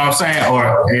you know what I'm saying,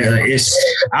 or it's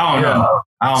I don't know.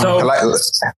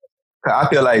 I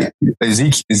feel like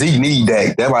Zeke need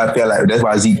Dak. That's why I feel like that's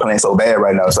why Zeke playing so bad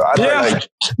right now. So I feel like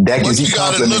Dak and Zeke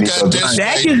complementing each other.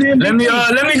 Let me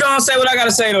go and say what I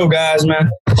gotta say though, guys,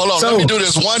 man. Hold on, let me do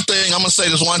this one thing. I'm gonna say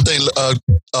this one thing.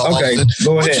 Okay,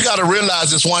 go ahead. But you gotta realize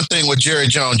this one thing with Jerry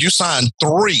Jones. You signed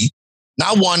 3.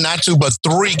 Not 1, not 2, but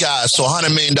 3 guys to a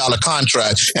 $100 million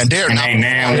contract, and they're not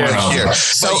this year.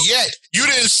 But yet, you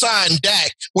didn't sign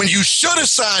Dak when you should have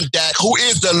signed Dak, who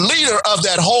is the leader of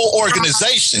that whole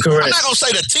organization. Correct. I'm not going to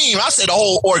say the team. I said the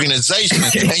whole organization,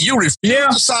 and you refuse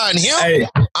to sign him. Hey.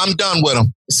 I'm done with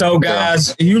him. So,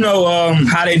 guys, you know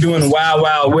how they do in the Wild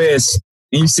Wild West,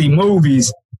 and you see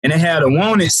movies, and they have a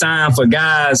wanted sign for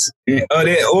guys of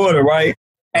that order, right?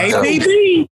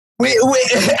 APB.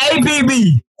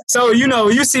 APB. So, you know,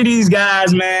 you see these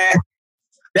guys, man,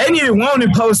 they need a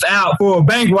wanted post out for a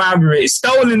bank robbery,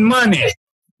 stolen money.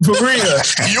 For real.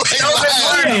 You ain't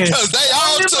lying, because they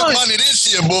all took money this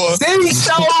year, boy. Then he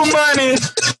stole money.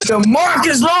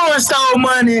 DeMarcus Lawrence stole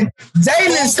money.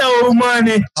 Jalen stole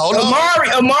money.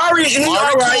 Amari, he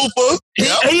all right.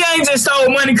 He ain't just stole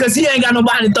money because he ain't got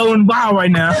nobody throwing the ball right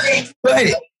now.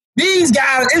 But these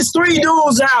guys, it's 3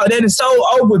 dudes out that have sold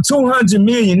over $200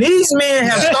 million. These men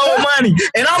have stolen money.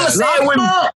 And I'm going to say it with me.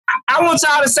 I want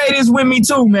y'all to say this with me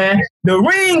too, man. The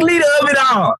ringleader of it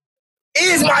all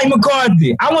is Mike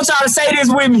McCarthy. I want y'all to say this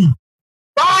with me.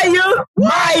 Fire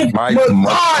Mike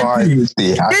McCarthy.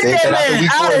 Get that man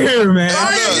out of here, man.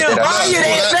 Fire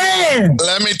that man.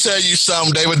 Let me tell you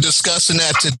something. They were discussing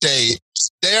that today.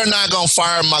 They're not going to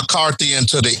fire McCarthy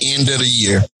until the end of the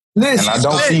year. Listen, and I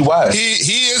don't see why.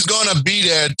 He is going to be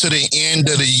there to the end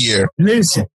of the year.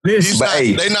 Listen.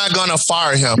 They're not going to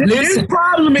fire him. Listen,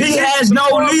 he has no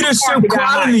leadership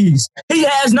qualities. He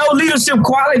has no leadership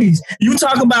qualities. You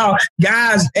talk about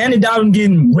guys, Andy Dalton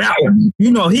getting rattled.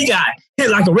 You know, he got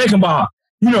hit like a wrecking ball.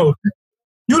 You know,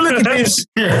 you look at this.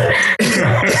 You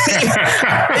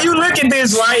look at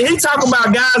this, right? He talking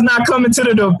about guys not coming to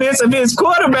the defense of his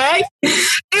quarterback.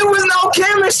 It was no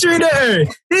chemistry there.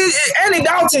 Andy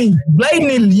Dalton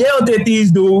blatantly yelled at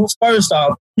these dudes. First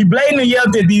off, he blatantly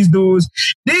yelled at these dudes.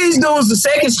 These dudes, the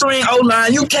second string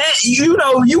O-line, you can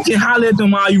holler at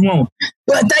them all you want.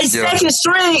 But they second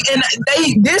string, and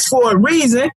this for a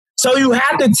reason. So you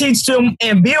have to teach them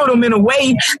and build them in a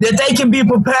way that they can be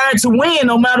prepared to win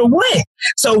no matter what.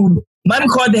 So Mike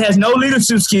McCarthy has no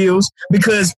leadership skills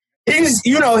because he's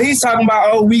talking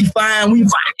about, we fine.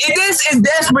 This is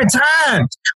desperate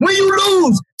times. When you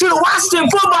lose to the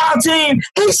Washington football team,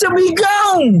 he should be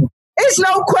gone. There's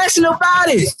no question about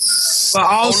it. But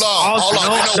hold on.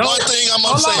 One thing I'm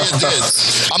gonna say is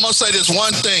this. I'm gonna say this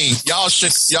one thing. Y'all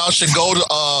should go to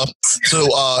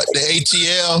the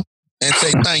ATL and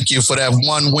say thank you for that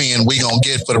one win we gonna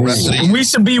get for the rest of the year. We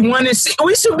should be 1-6.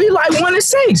 We should be like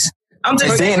 1-6. I'm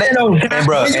just saying that.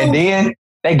 And then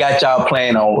They got y'all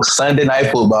playing on Sunday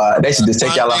Night Football. They should just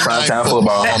take y'all off primetime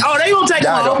football. They gonna take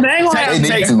them off. They ain't gonna have to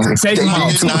take them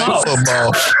off.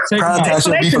 Primetime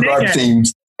should be for garbage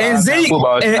teams. And Zeke,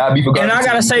 and I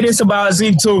gotta say this about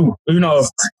Zeke too. You know,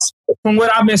 from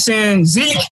what I've been saying,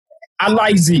 Zeke, I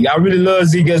like Zeke. I really love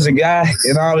Zeke as a guy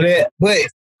and all of that. But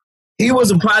he was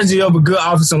a prodigy of a good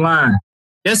offensive line.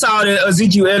 That's all that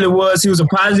Ezekiel Elliott was. He was a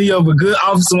prodigy of a good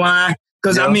offensive line.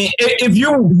 Because, I mean, if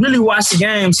you really watch the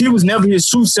games, he was never his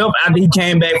true self after he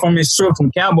came back from his trip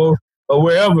from Cabo or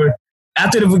wherever.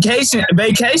 After the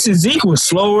vacation, Zeke was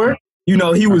slower. You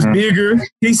know, he was bigger.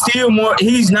 He's still more –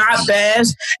 he's not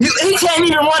fast. He can't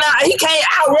even run out – he can't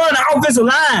outrun the offensive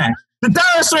line. The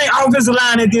third-string offensive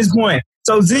line at this point.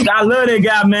 So, Zeke, I love that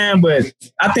guy, man, but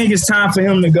I think it's time for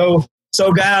him to go.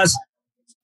 So, guys,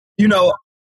 you know,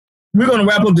 we're going to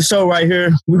wrap up the show right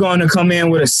here. We're going to come in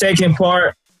with a second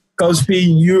part. Coach P,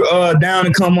 you're down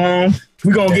to come on.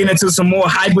 We're going to get into some more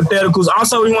hypotheticals.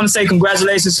 Also, we want to say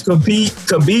congratulations to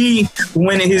Khabib for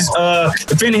winning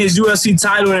defending his UFC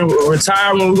title and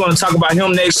retiring. We're going to talk about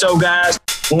him next show, guys.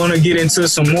 We want to get into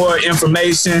some more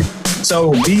information.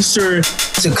 So be sure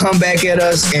to come back at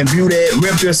us and view that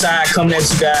Rip Your Side coming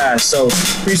at you guys. So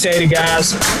appreciate it,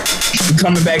 guys. We're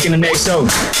coming back in the next show.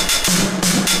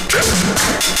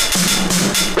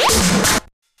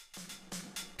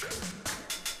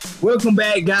 Welcome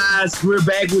back, guys. We're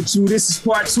back with you. This is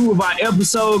part 2 of our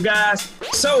episode, guys.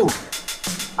 So,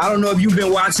 I don't know if you've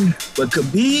been watching, but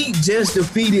Khabib just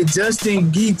defeated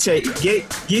Justin Gaethje.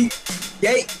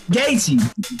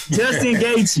 Justin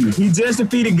Gaethje. He just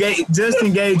defeated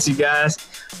Justin Gaethje, guys.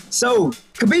 So,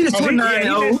 Khabib is 29-0.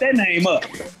 He messed that name up.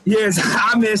 Yes,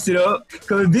 I messed it up.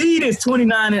 Khabib is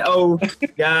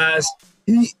 29-0, guys.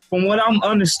 From what I'm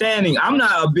understanding, I'm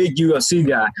not a big UFC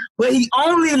guy, but he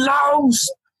only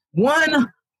lost 1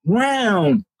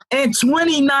 round and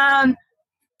 29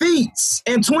 feats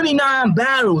and 29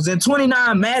 battles and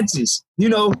 29 matches. You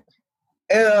know,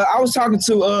 I was talking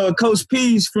to Coach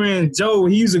P's friend, Joe.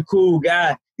 He's a cool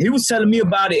guy. He was telling me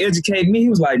about it, educating me. He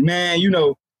was like, man, you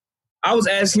know, I was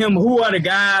asking him, who are the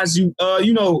guys, you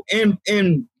know,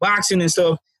 in boxing and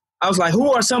stuff. I was like,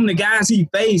 who are some of the guys he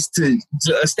faced to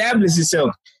establish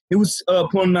himself? He was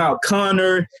pointing out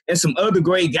Conor and some other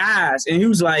great guys. And he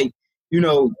was like, you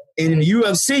know, in the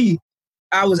UFC,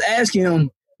 I was asking him, you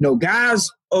know, guys,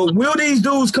 will these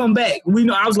dudes come back?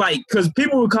 I was like, because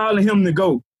people were calling him the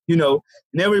GOAT, you know,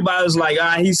 and everybody was like,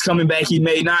 he's coming back. He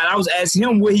may not. I was asking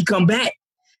him, will he come back?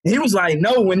 And he was like,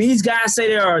 no, when these guys say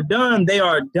they are done, they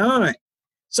are done.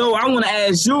 So I want to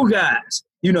ask you guys,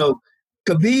 you know,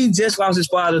 Khabib just lost his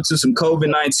father to some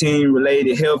COVID-19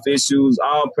 related health issues,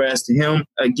 all pressed to him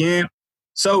again.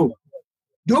 So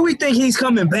do we think he's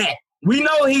coming back? We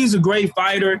know he's a great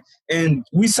fighter, and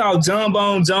we saw John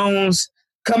Bone Jones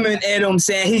coming at him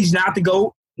saying he's not the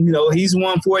GOAT. You know, he's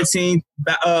won 14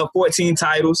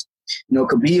 titles. You know,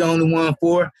 Khabib only won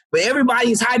 4. But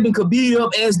everybody's hyping Khabib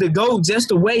up as the GOAT, just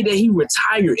the way that he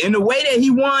retired and the way that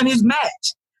he won his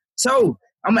match. So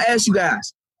I'm going to ask you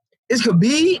guys, is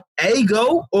Khabib a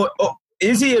GOAT or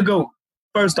is he a GOAT,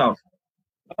 first off?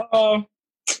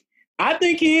 I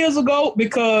think he is a GOAT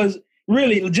because –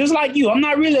 really, just like you, I'm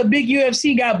not really a big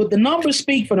UFC guy, but the numbers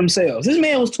speak for themselves. This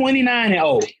man was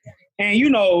 29-0. And, you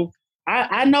know,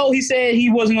 I know he said he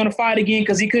wasn't going to fight again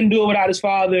because he couldn't do it without his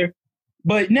father.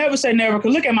 But never say never,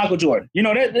 because look at Michael Jordan. You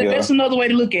know, that's another way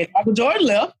to look at it. Michael Jordan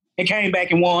left and came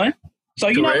back and won. So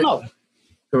you never know.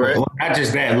 Correct. Well, not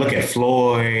just that. Look at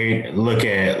Floyd. Look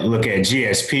at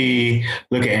GSP.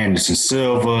 Look at Anderson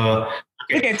Silva.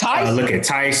 Look at Tyson. Look at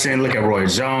Tyson. Look at Roy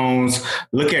Jones.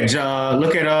 Look at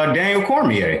Daniel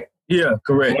Cormier. Yeah,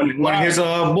 correct. One of his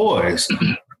boys.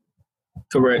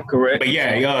 Correct. But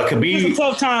yeah, Khabib. It's a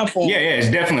tough time for him. Yeah,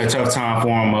 it's definitely a tough time for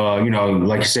him. You know,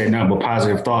 like you said, nothing but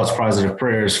positive thoughts, positive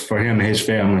prayers for him and his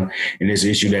family and this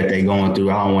issue that they're going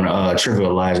through. I don't want to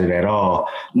trivialize it at all.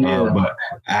 Yeah. But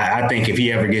I think if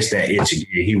he ever gets that itch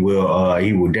again, he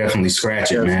will definitely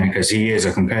scratch it, man, because he is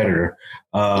a competitor.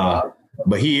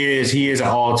 But he is an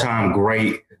all-time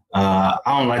great. I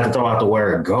don't like to throw out the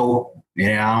word GOAT.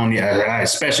 I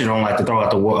especially don't like to throw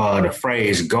out the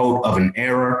phrase GOAT of an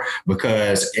era,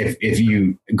 because if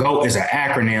you GOAT is an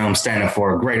acronym standing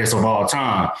for greatest of all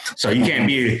time. So you can't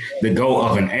be the GOAT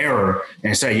of an era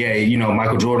and say, yeah, you know,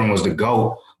 Michael Jordan was the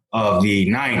GOAT of the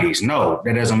 90s. No,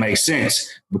 that doesn't make sense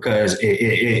because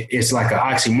it's like an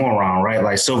oxymoron, right?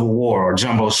 Like Civil War or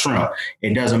Jumbo Shrimp.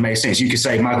 It doesn't make sense. You could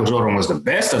say Michael Jordan was the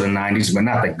best of the 90s, but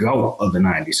not the GOAT of the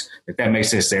 90s, if that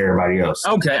makes sense to everybody else.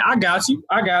 Okay, I got you.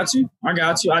 I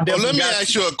Let me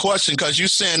ask you a question, because you're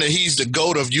saying that he's the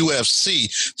GOAT of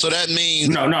UFC. So that means...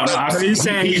 No. He's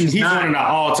saying he's one of the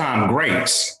all-time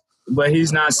greats. But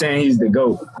he's not saying he's the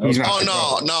GOAT.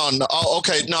 No. Oh,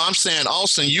 okay. No, I'm saying,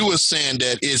 Austin, you were saying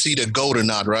that is he the GOAT or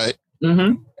not, right?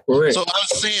 Mm-hmm. Correct. So I'm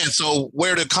saying, so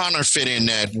where did Conor fit in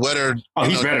that? He's better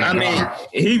than Conor.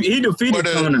 He defeated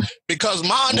Conor. Because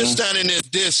my understanding is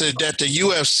that the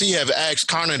UFC have asked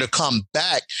Conor to come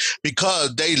back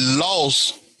because they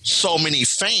lost so many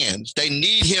fans. They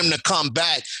need him to come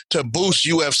back to boost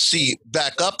UFC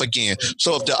back up again.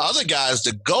 So if the other guy's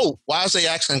the GOAT, why is they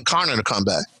asking Conor to come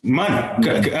back? Money.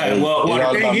 Well,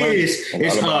 the thing is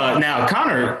now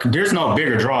Conor, there's no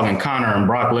bigger draw than Conor and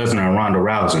Brock Lesnar and Ronda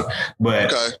Rousey.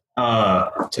 But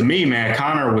to me, man,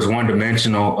 Conor was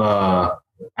one-dimensional.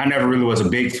 I never really was a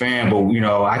big fan, but,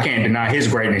 I can't deny his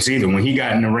greatness either. When he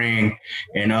got in the ring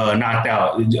and knocked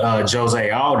out Jose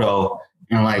Aldo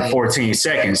in like 14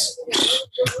 seconds,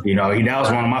 that was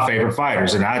one of my favorite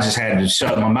fighters. And I just had to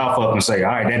shut my mouth up and say,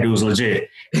 all right, that dude's legit.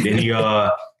 Then he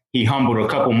humbled a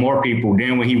couple more people.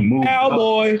 Then when he moved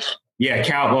Cowboy.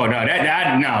 Cowboy. No,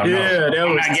 I'm not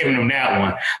giving him that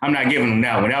one.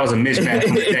 That was a mismatch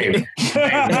from David.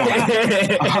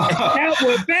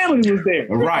 Cowboy family was there.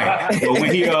 Right. But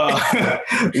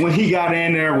when he got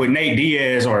in there with Nate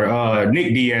Diaz or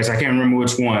Nick Diaz, I can't remember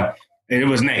which one. It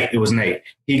was Nate.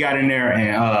 He got in there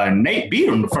and Nate beat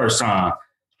him the first time.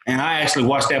 And I actually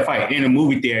watched that fight in the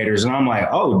movie theaters. And I'm like,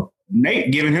 oh, Nate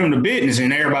giving him the business.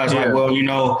 And everybody's like, well,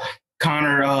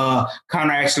 Conor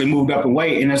actually moved up in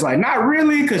weight. And it's like, not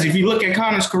really. Because if you look at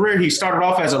Conor's career, he started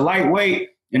off as a lightweight.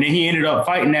 And then he ended up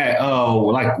fighting at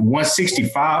like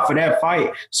 165 for that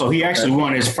fight. So he actually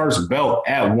won his first belt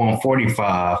at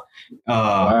 145.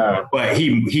 But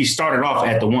he started off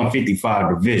at the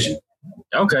 155 division.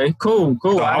 Okay, cool.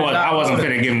 So I wasn't going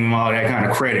to give him all that kind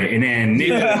of credit. And then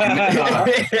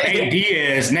Nate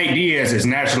Diaz is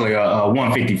naturally a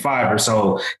 155er,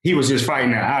 so he was just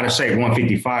fighting an out of shape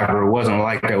 155er. It wasn't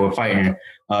like they were fighting.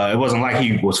 It wasn't like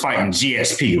he was fighting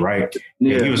GSP, right?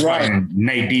 Yeah, he was fighting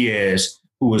Nate Diaz,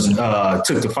 who was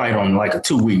took the fight on like a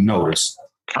 2-week notice.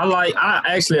 I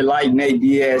actually like Nate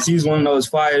Diaz. He's one of those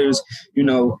fighters,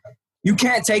 you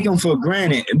can't take him for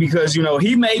granted because,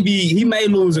 he may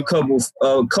lose a couple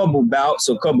bouts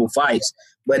or couple fights,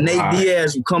 but Nate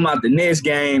Diaz will come out the next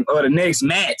game or the next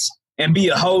match and be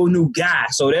a whole new guy.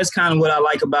 So that's kind of what I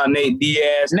like about Nate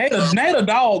Diaz. Nate a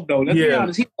dog, though. Let's be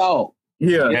honest, he's a dog.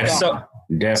 Yeah. So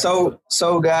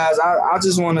guys, I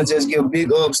just want to just give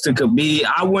big ups to Khabib.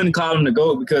 I wouldn't call him the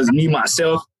GOAT because me,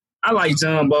 myself, I like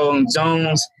John Bone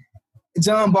Jones,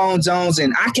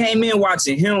 and I came in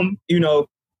watching him,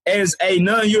 as a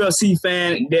non-UFC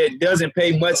fan that doesn't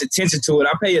pay much attention to it.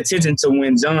 I pay attention to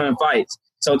when John fights.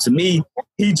 So to me,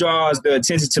 he draws the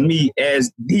attention to me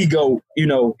as the GOAT,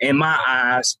 in my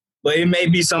eyes. But it may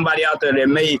be somebody out there that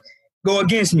may go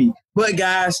against me. But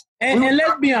guys, and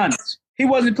let's be honest, he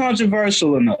wasn't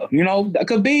controversial enough.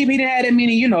 Khabib, he didn't have that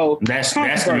many, That's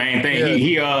the main thing.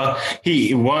 Yeah.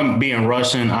 He wasn't being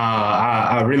Russian.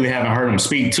 I really haven't heard him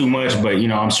speak too much, but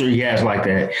I'm sure he has like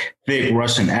that thick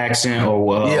Russian accent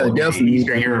or definitely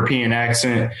Eastern European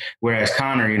accent. Whereas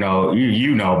Conor, you know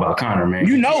about Conor, man.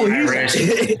 He's and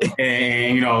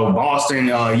Boston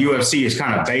UFC is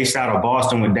kind of based out of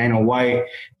Boston with Dana White.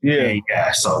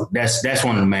 Yeah. So that's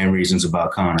one of the main reasons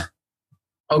about Conor.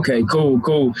 Okay,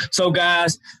 cool. So,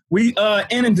 guys, we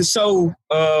ended the show,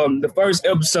 the first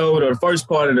episode or the first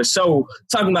part of the show,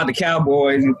 talking about the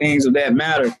Cowboys and things of that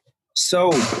matter.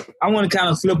 So, I want to kind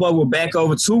of flip back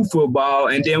over to football,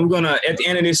 and then we're going to, at the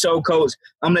end of this show, Coach,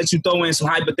 I'm going to let you throw in some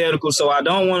hypotheticals, so I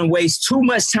don't want to waste too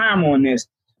much time on this.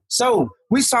 So,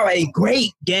 we saw a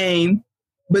great game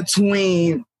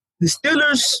between the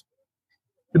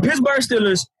Pittsburgh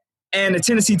Steelers, and the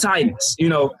Tennessee Titans,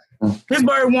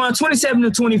 Pittsburgh won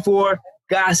 27-24.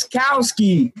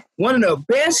 Gostkowski, one of the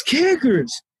best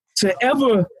kickers to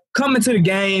ever come into the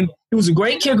game. He was a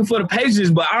great kicker for the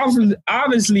Patriots, but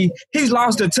obviously he's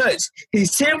lost a touch.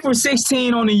 He's 10 for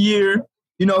 16 on the year.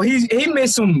 He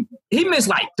missed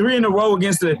like 3 in a row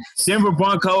against the Denver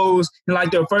Broncos in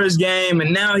like their first game,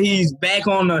 and now he's back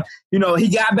on he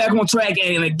got back on track,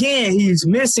 and again he's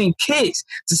missing kicks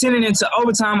to send it into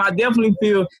overtime. I definitely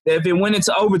feel that if it went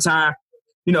into overtime,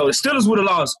 the Steelers would have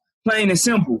lost, plain and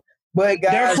simple. But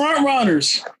guys, they're front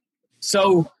runners.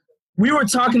 So we were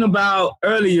talking about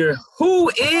earlier, who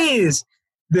is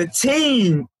the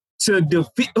team to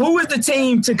defeat? Who is the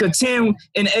team to contend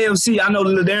in the AFC? I know,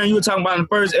 Darren, you were talking about in the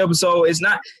first episode. It's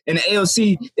not in the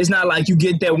AFC. It's not like you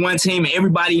get that one team and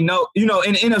everybody know. You know,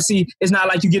 in the NFC, it's not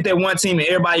like you get that one team and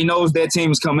everybody knows that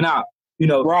team is coming out. You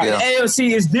know, right? Yeah. The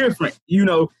AFC is different. You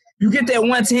know, you get that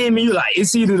one team and you're like,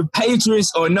 it's either the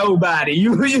Patriots or nobody.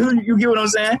 You get what I'm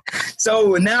saying?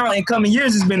 So now in coming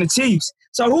years, it's been the Chiefs.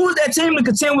 So who is that team to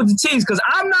contend with the Chiefs? Because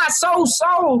I'm not so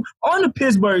sold on the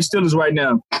Pittsburgh Steelers right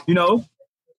now. You know,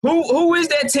 who is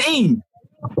that team?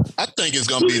 I think it's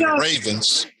going to be the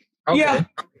Ravens. Okay.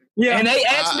 Yeah. And they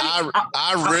actually,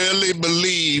 I really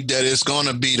believe that it's going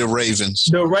to be the Ravens.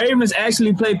 The Ravens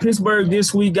actually play Pittsburgh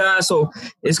this week, guys. So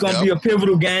it's going to be a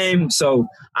pivotal game. So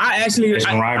I actually, it's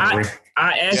a rivalry.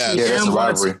 I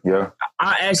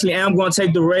actually am going to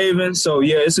take the Ravens. So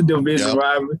yeah, it's a division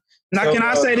rivalry. Now, can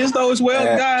I say this though as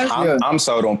well, guys? I'm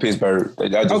sold on Pittsburgh.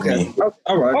 Okay.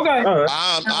 All right.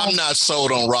 I'm not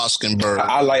sold on Roskenberg.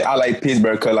 I like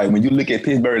Pittsburgh because like when you look at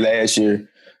Pittsburgh last year,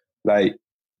 like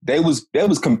they was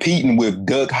competing with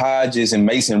Duck Hodges and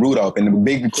Mason Rudolph, and the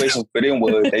big question for them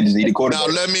was they just needed quarterback.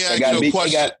 Now let me ask you a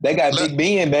question. They got Big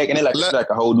Ben back, and they like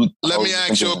a whole new. Let me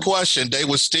ask you a question. They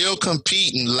were still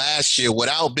competing last year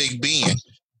without Big Ben.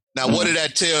 Now, what did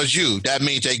that tell you? That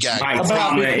means they got Mike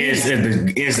Tomlin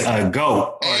is a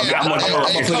GOAT. I'm gonna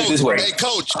put it this way. Hey,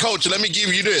 coach, let me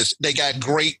give you this. They got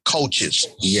great coaches.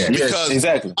 Yeah, because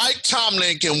exactly. Mike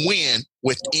Tomlin can win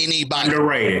with anybody.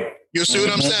 Underrated. You see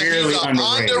what I'm saying? He's an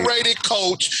underrated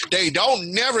coach. They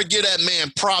don't never give that man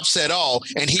props at all,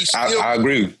 and he's still. I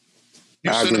agree.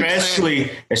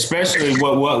 Especially with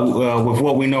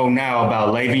what we know now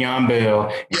about Le'Veon Bell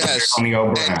and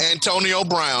Antonio Brown. Antonio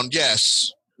Brown,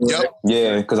 yes. Yep.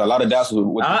 Yeah, because a lot of doubts with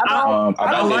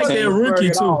I like that rookie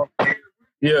too.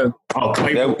 Yeah. Oh,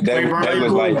 Claypool. That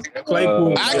was like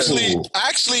Claypool.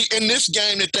 Actually, in this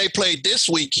game that they played this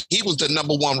week, he was the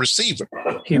number one receiver.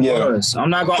 He was. I'm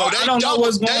not going. So I don't know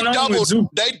what's going on with Zoo.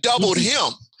 They doubled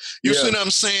him. You see what I'm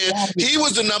saying? He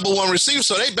was the number one receiver,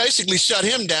 so they basically shut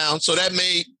him down. So that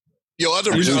made your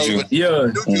other receiver,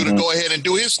 Juju, to go ahead and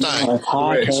do his thing.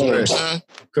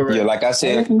 Correct. Yeah, like I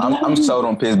said, I'm sold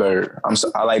on Pittsburgh.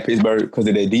 I like Pittsburgh because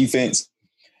of their defense.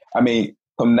 I mean,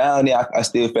 from now on, I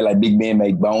still feel like Big Ben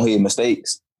make bonehead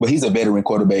mistakes, but he's a veteran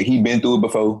quarterback. He's been through it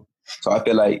before, so I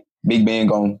feel like Big Ben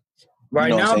gonna.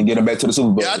 Get him back to the Super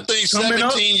Bowl. Yeah, I think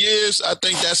 17 years. I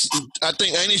think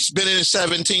ain't he been in it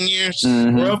 17 years?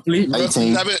 Mm-hmm. Roughly 18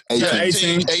 years. Yeah,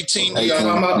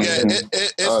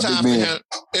 it's time for him.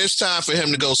 It's time for him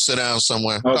to go sit down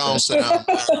somewhere. Okay. Go on, sit down.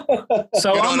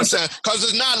 So you know what I'm saying? Because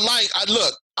it's not like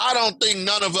I don't think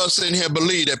none of us in here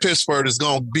believe that Pittsburgh is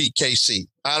going to beat KC.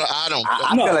 I don't.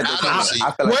 I feel like they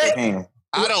can.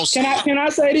 I don't see. Can I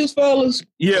say this, fellas?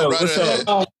 Yeah. What's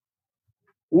up?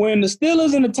 When the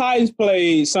Steelers and the Titans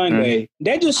played Sunday,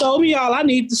 they just showed me all I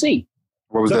need to see.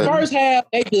 What was that? First half,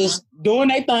 they just doing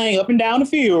their thing up and down the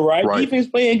field, right? Defense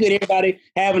playing good, everybody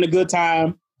having a good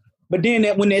time. But then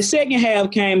when that second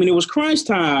half came and it was crunch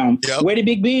time, where did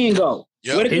Big Ben go?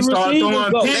 Yep. Where did the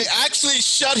receivers go? They actually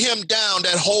shut him down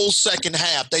that whole second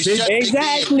half. They shut Big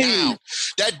Ben down.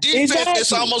 That defense,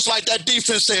 it's almost like that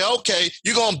defense say, okay,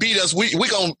 you're going to beat us. We're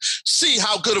going to see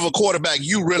how good of a quarterback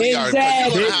you really are.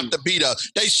 You're going to have to beat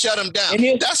us. They shut him down.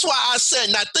 That's why I said,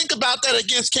 now think about that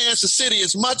against Kansas City.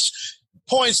 As much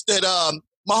points that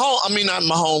not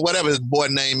Mahomes, whatever his boy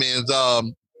name is.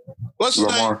 What's his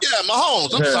name? Yeah,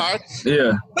 Mahomes. I'm sorry.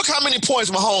 Yeah. Look how many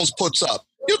points Mahomes puts up.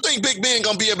 You think Big Ben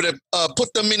gonna be able to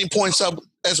put them many points up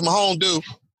as Mahomes do?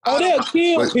 They'll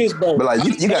kill Pittsburgh. But like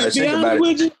you gotta think about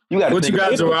it. What you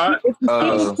got, Gerard?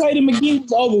 Play the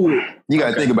McGee's over with. You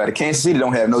gotta think about it. Kansas City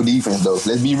don't have no defense though.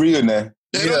 Let's be real now.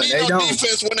 They don't need no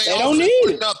defense when they don't need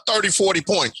putting up 30, 40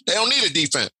 points. They don't need a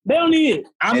defense. They don't need it.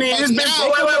 I mean, it's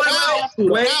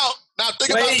wait. Now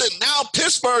think about this. Now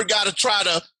Pittsburgh got to try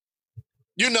to,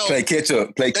 play catch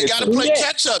up. They got to play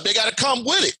catch up. They got to come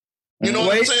with it. You know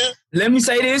what I'm saying? Let me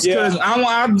say this because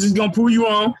I'm just gonna prove you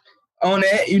on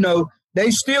that. They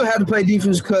still have to play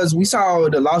defense because we saw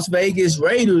the Las Vegas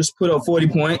Raiders put up 40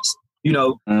 points.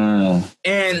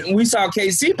 And we saw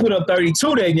KC put up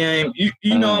 32 that game.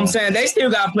 You know what I'm saying? They still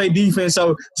got to play defense.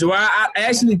 So, Gerard, I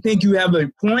actually think you have a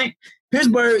point.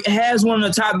 Pittsburgh has one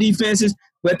of the top defenses,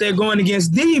 but they're going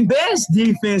against the best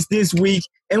defense this week.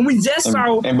 And we just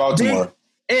saw in Baltimore.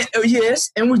 And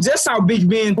we just saw Big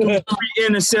Ben throw 3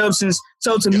 interceptions.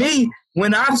 So to me,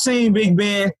 when I've seen Big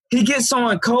Ben, he gets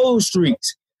on cold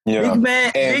streaks. Yeah.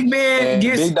 Big Ben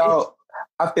gets Big Dog.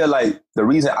 I feel like the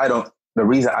reason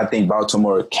I think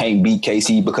Baltimore can't beat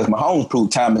KC because Mahomes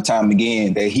proved time and time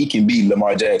again that he can beat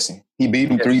Lamar Jackson. He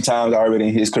beat him 3 times already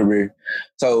in his career.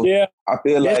 So I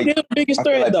feel like still the biggest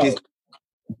threat though.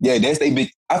 Yeah, that's they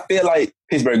big. I feel like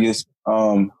Pittsburgh is.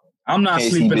 I'm not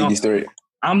sleeping on. Threat.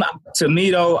 I'm not. To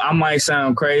me though, I might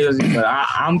sound crazy, but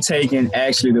I'm taking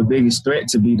actually the biggest threat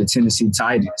to be the Tennessee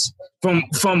Titans.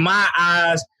 From my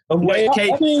eyes of what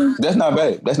that's not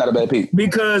bad. That's not a bad pick.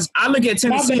 Because I look at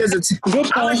Tennessee as a good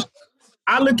point.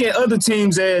 I look at other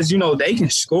teams as, they can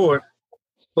score.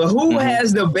 But who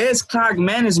has the best clock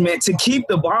management to keep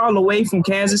the ball away from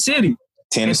Kansas City?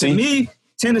 Tennessee. And to me,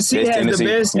 Tennessee has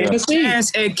the best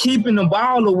chance at keeping the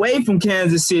ball away from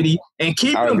Kansas City and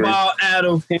keeping the ball out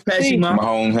of Patrick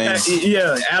Mahomes'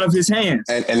 hands. Out of his hands.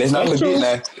 And let's not forget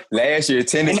now, last year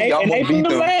Tennessee almost beat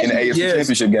them in the AFC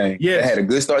Championship game. They had a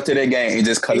good start to that game and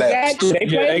just collapsed.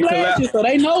 Exactly. They collapsed, so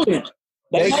they know it.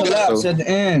 They collapsed at the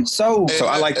end. So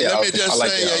I like that. Let me just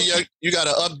say, you got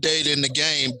an update in the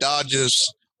game.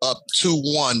 Dodgers up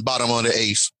 2-1, bottom of the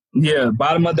 8th. Yeah,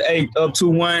 bottom of the 8th, up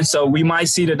 2-1. So we might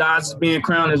see the Dodgers being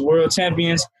crowned as world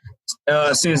champions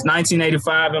since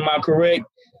 1985. Am I correct?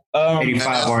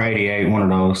 85 or 88, one of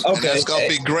those. Okay, and that's gonna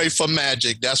be great for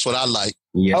Magic. That's what I like.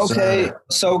 Yes. Okay,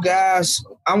 so guys,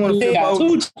 I want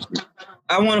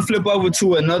to flip over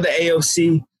to another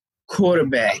AFC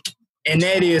quarterback, and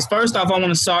that is, first off, I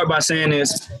want to start by saying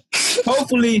this.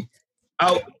 Hopefully,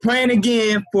 praying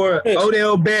again for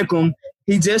Odell Beckham.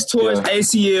 He just tore his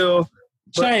ACL.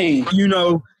 But,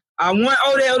 I want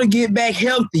Odell to get back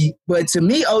healthy, but to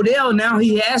me, Odell now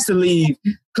he has to leave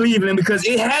Cleveland because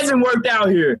it hasn't worked out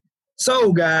here.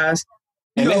 So, guys,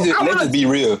 let's just be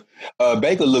real.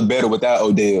 Baker looked better without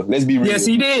Odell. Let's be real. Yes,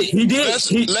 he did. He did.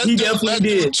 He definitely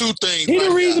did. Two things. He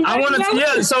the reason.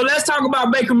 So let's talk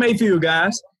about Baker Mayfield,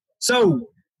 guys. So,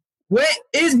 what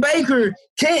is Baker?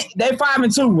 They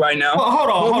 5-2 right now. Well, hold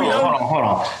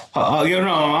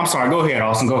on. I'm sorry. Go ahead,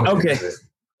 Austin. Go ahead. Okay.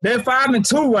 They're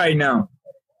 5-2 right now.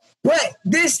 But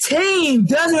this team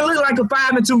doesn't look like a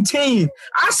 5-2 team.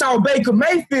 I saw Baker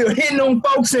Mayfield hitting them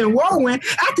folks in Warren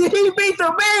after he beat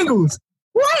the Bengals.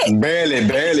 What?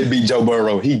 Barely beat Joe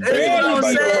Burrow. He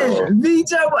barely beat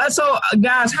Joe Burrow. So,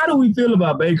 guys, how do we feel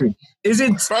about Baker?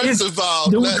 First of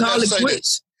all, do we call it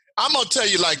quits? I'm going to tell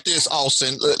you like this,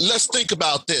 Austin. Let's think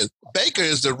about this. Baker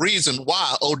is the reason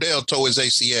why Odell tore his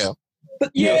ACL.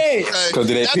 Yeah,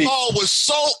 that ball was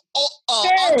so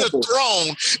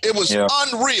underthrown, it was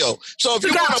unreal. So if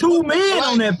you got 2 men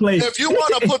on that play, if you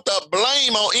want to put the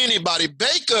blame on anybody,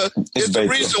 Baker is the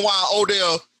reason why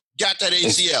Odell got that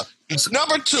ACL.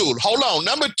 Number two,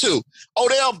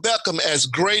 Odell Beckham, as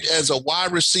great as a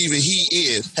wide receiver he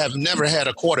is, have never had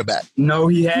a quarterback. No,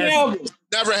 he hasn't.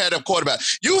 Never had a quarterback.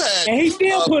 And he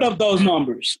still put up those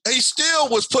numbers. He still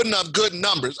was putting up good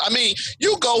numbers. I mean,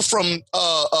 you go from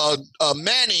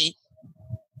Manny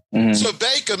to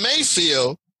Baker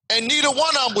Mayfield, and neither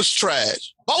one of them was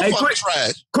trash. Both of them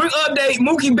trash. Quick update: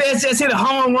 Mookie Betts just hit a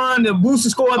home run. The booster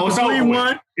scored up to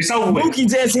 3-1. It's over with. Mookie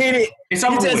just hit it. He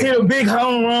just hit a big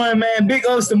home run, man. Big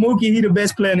ups to Mookie. He the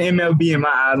best player in the MLB in my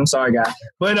eyes. I'm sorry, guys,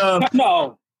 but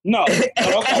no.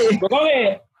 Okay. Go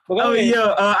ahead.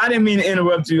 I didn't mean to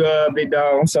interrupt you, big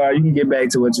dog. I'm sorry. You can get back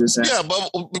to what you're saying. Yeah, but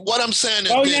what I'm saying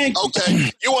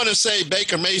is you want to say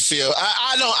Baker Mayfield.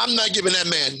 I'm not giving that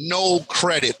man no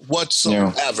credit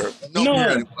whatsoever. No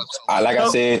credit whatsoever. Like I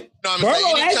said,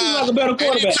 Burrow actually was a better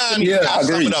quarterback. I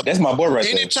agree. That's my boy right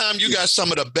there. Anytime you got some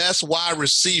of the best wide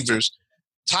receivers,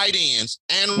 tight ends,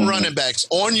 and running backs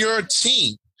on your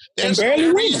team, there's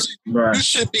no reason you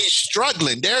should be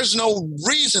struggling. There's no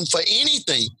reason for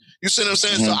anything. You see what I'm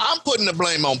saying? So I'm putting the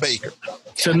blame on Baker.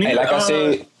 To me, I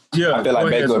said, I feel like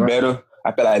Baker is better.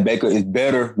 I feel like Baker is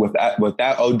better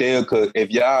without Odell. Because if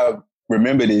y'all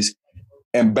remember this,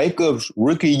 in Baker's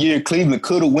rookie year, Cleveland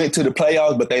could have went to the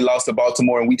playoffs, but they lost to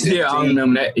Baltimore in week 17. Yeah, I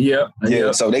remember that.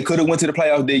 Yeah. So they could have went to the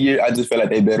playoffs that year. I just feel like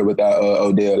they better without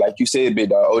Odell. Like you said, big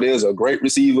dog. Odell's a great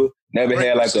receiver. Never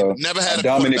had a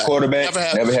dominant quarterback.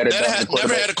 Never had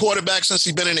a quarterback since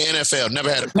he's been in the NFL. Never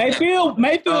had a Mayfield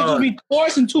just be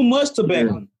forcing too much to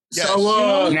Beckham. Yes. So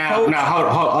hold on.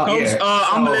 Coach,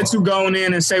 I'm gonna let you go in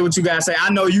and say what you gotta say. I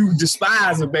know you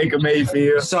despise a Baker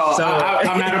Mayfield. So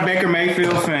I'm not a Baker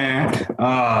Mayfield fan.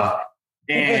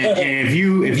 And if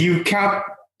you count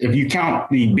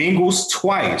the Bengals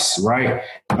twice, right?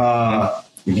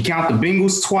 If you count the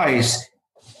Bengals twice,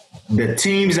 the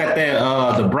teams that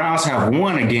the Browns have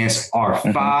won against are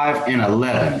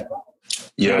 5-11.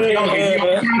 Yeah.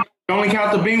 If you only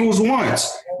count the Bengals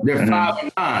once, they're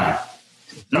 5-9.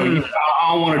 So I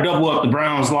don't want to double up the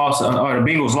Browns' loss or the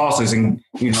Bengals' losses,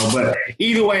 but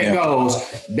either way it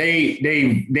goes, they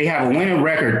have a winning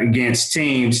record against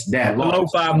teams that below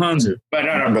 500. But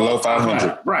below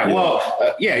 500, right?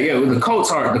 Yeah. Well, the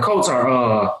Colts are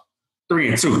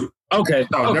 3-2. Okay.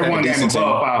 So they're one game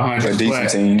above 500. Decent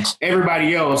team.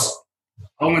 Everybody else,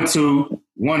 0-2,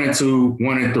 1-2,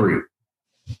 1-3.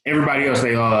 Everybody else,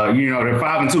 they're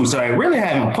 5-2. So they really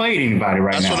haven't played anybody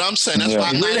right now. That's what I'm saying. That's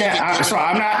why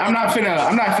I'm not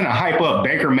finna hype up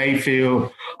Baker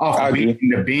Mayfield off of beating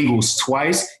the Bengals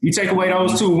twice. You take away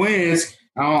those 2 wins.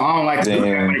 I don't like to do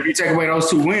that, but if you take away those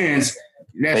 2 wins,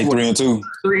 that's 3-2.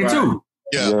 3-2.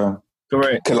 Yeah.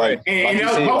 Correct. And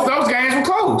both those games were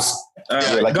close.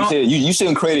 Like you said, you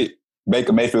shouldn't credit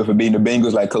Baker Mayfield for beating the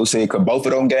Bengals, like Coach said, because both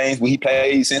of them games when he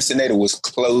played Cincinnati was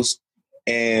close,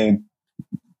 and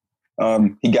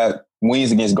he got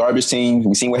wins against garbage teams.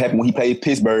 We seen what happened when he played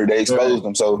Pittsburgh. They exposed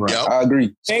them. So I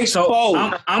agree. So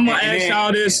I'm gonna ask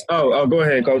y'all this. Oh, go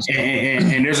ahead, Coach.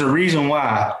 And there's a reason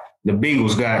why the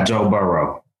Bengals got Joe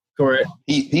Burrow. Correct.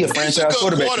 He a franchise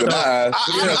quarterback. I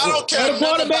don't care.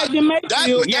 Quarterback than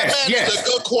Mayfield. That man is a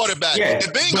good quarterback. Yes.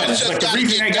 The Bengals just but got the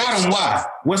reason they got him, why?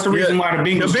 What's the reason why the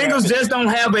Bengals? The Bengals just don't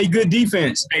have a good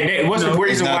defense. What's the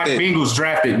reason why the Bengals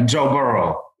drafted Joe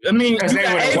Burrow? I mean, because they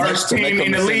were the worst team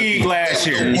in the league last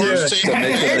year. And let's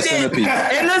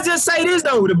just say this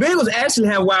though: the Bengals actually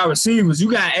have wide receivers. You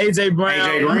got AJ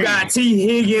Brown, you got T.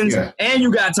 Higgins, and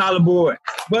you got Tyler Boyd.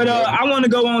 But I want to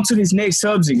go on to this next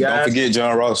subject, guys. Don't forget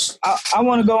John Ross. I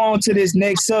want to go on to this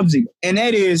next subject, and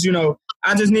that is,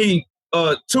 I just need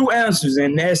 2 answers,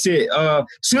 and that's it.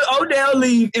 Should Odell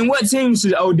leave, and what team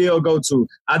should Odell go to?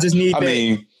 I just need that. I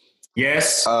mean,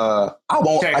 yes. I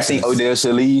think Odell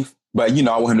should leave. But,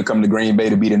 I want him to come to Green Bay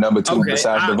to be the number 2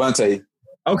 besides Devontae.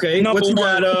 Okay. What you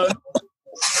got,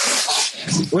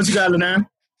 Lenan?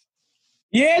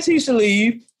 Yes, he should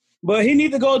leave, but he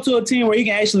needs to go to a team where he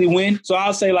can actually win. So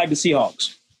I'll say like the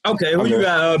Seahawks. Okay. Who you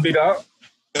got, Big Dog?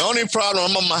 The only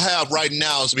problem I'm gonna have right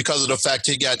now is because of the fact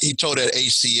he tore that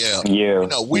ACL. Yeah.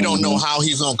 We don't know how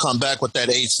he's gonna come back with that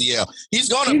ACL. He's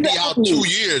gonna be out 2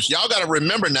 years. Y'all got to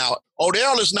remember now,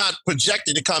 Odell is not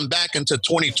projected to come back until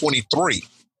 2023.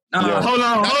 Hold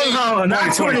on.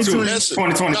 Not 2022.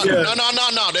 2022.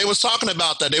 No. They was talking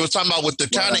about that. They was talking about with the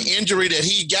kind of injury that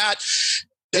he got,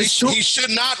 he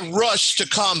should not rush to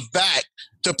come back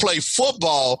to play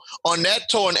football on that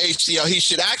torn ACL. He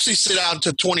should actually sit out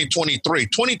until 2023.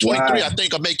 2023, I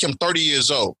think, will make him 30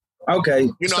 years old. Okay.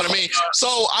 You know what I mean?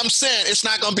 So I'm saying it's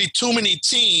not going to be too many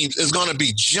teams is going to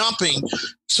be jumping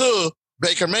to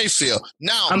Baker Mayfield.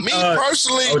 Now,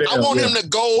 personally, I want him to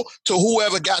go to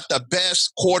whoever got the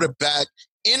best quarterback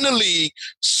in the league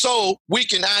so we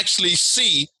can actually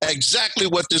see exactly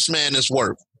what this man is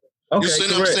worth. Okay, you see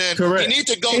what I'm saying? Correct. He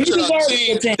needs to go to a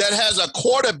team that has a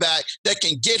quarterback that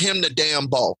can get him the damn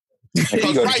ball. If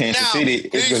he go to Kansas City,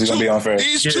 it's going to be unfair.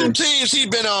 These 2 teams he's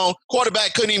been on,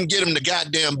 quarterback couldn't even get him the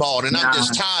goddamn ball, and I'm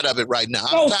just tired of it right now.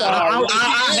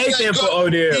 I hate that for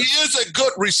Odell. He is a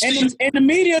good receiver. And the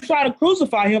media try to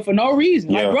crucify him for no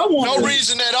reason. Yeah. Like, no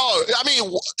reason at all. I mean,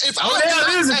 if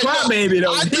Odell is a crybaby,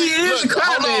 though. He is a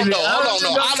crybaby. Hold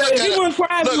on.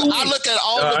 I look at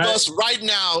all of us right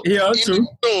now in the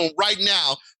room right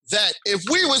now. That if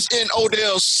we was in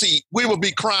Odell's seat, we would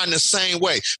be crying the same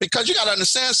way. Because you got to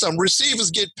understand something.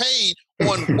 Receivers get paid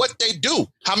on what they do.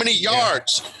 How many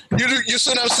yards? You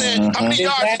see what I'm saying? How many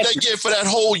yards did they get for that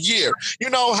whole year?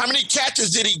 How many catches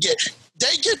did he get?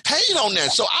 They get paid on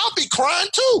that. So I'll be crying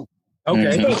too.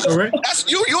 Okay, correct. That's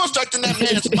you're affecting that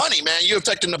man's money, man. You're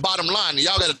affecting the bottom line.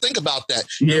 Y'all got to think about that.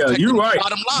 You're right.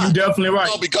 Bottom line. You're definitely right.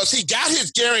 Because he got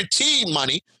his guaranteed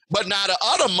money, but now the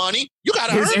other money, you got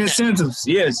to earn incentives.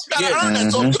 That. Yes. You got to earn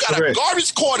that. So if you got a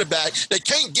garbage quarterback that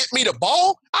can't get me the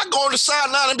ball, I go on the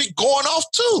sideline and be going off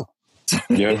too.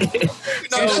 Yeah.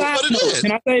 That's what it is.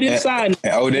 Can I say this side?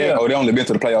 And Odell only been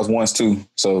to the playoffs once too.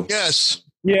 So yes.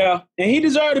 Yeah, and he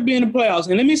deserved to be in the playoffs.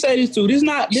 And let me say this too: this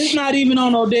not even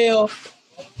on Odell,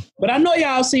 but I know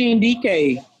y'all seen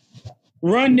DK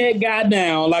run that guy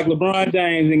down like LeBron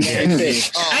James in Game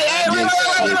 6.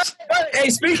 Hey,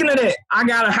 speaking of that, I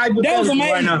got a hypothetical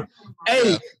right now.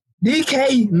 Hey,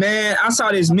 DK, man, I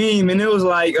saw this meme and it was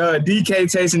like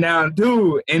DK chasing down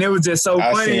dude, and it was just so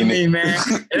funny to me, man.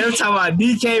 And they were talking about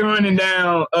DK running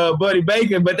down Buddy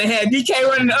Baker, but they had DK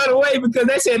running the other way because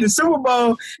they said the Super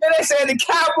Bowl and they said the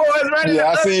Cowboys running the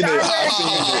other way.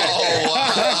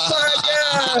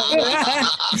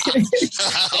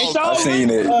 I've seen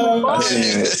it.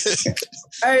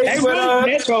 Hey,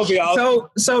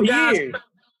 so guys,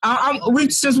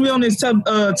 since we on this topic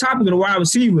of the wide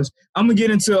receivers, I'm gonna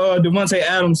get into Devontae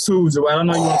Adams too. I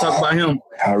know you want to talk about him.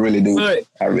 I really do. But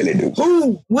I really do.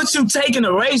 What you taking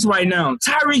the race right now?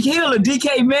 Tyreek Hill or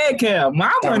DK Metcalf?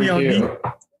 My money on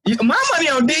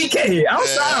DK. I'm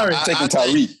sorry. I'm taking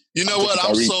Tyreek. You know what?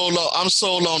 I'm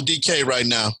sold on DK right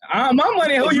now. My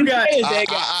money, who you got?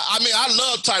 I mean, I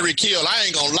love Tyreek Hill. I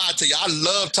ain't gonna lie to you. I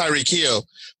love Tyreek Hill,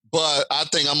 but I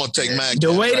think I'm gonna take Mac.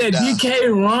 The way that DK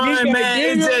run, man,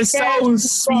 is just so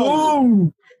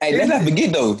smooth. Hey, let's not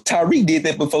forget though, Tyreek did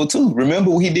that before too.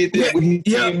 Remember when he did that when he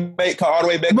teammate called all the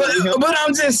way back? But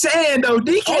I'm just saying though,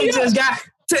 DK just got.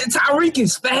 Tyreek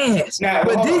is fast,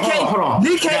 but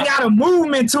DK got a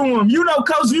movement to him. You know,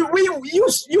 coach, you are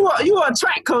a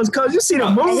track coach, because you see the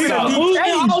movement of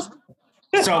DK.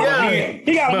 So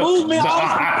he got a movement.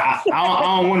 I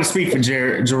don't want to speak for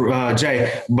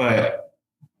Jay, but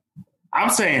I'm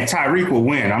saying Tyreek will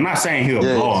win. I'm not saying he'll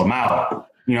blow him out.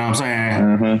 You know what I'm saying?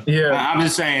 Mm-hmm. Yeah. I'm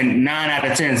just saying 9 out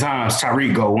of 10 times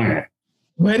Tyreek go win.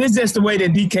 But it's just the way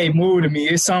that DK moved to me.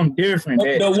 It's something different.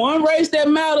 The one race that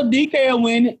mattered, DK will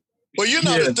win it. Well, you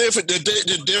know,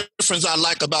 the difference I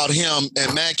like about him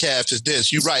and Metcalf is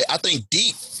this. You're right. I think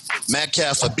deep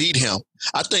Metcalf will beat him.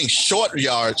 I think short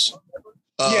yards,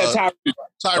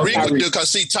 Tyreek would do, because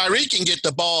see, Tyreek can get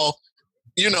the ball,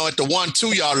 you know, at the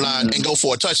 1-2 yard line and go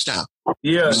for a touchdown.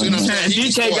 Yeah. You see what I'm saying?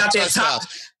 DK got that top.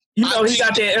 You know, he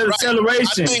got that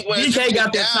acceleration. DK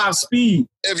got that top speed.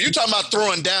 If you're talking about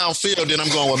throwing downfield, then I'm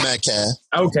going with Metcalf.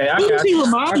 Okay. Who does he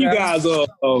remind you guys of?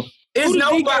 It's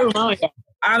nobody.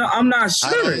 I'm not sure.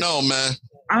 I don't know, man.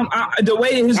 The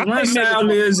way his run style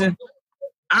is, and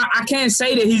I can't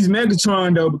say that he's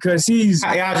Megatron though, because he's.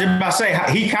 I was just about to say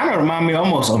he kind of remind me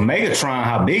almost of Megatron,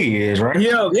 how big he is, right?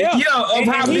 Yeah, of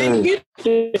how big.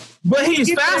 But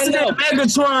he's faster than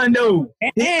Megatron though,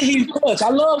 and he's clutch. I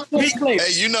love clutch play.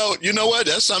 Hey, you know what?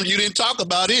 That's something you didn't talk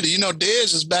about either. You know,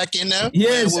 Dez is back in there.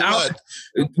 Yes, okay.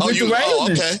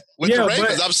 With the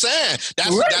Ravens, I'm saying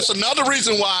that's another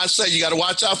reason why I say you got to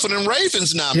watch out for them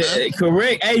Ravens now, man.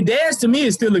 Correct. Hey, Dez to me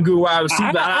is still a good wide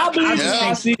receiver. I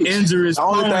just think injuries.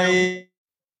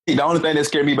 The only thing that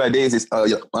scared me about Dez is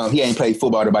he ain't played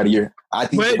football in about a year. I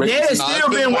think but Dez still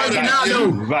been working out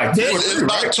though. It's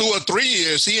about 2 or 3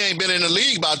 years. He ain't been in the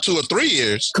league about 2 or 3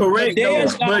 years. Correct.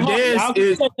 But Dez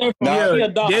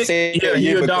is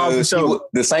he a dog for sure.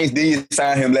 The Saints did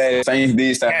sign him last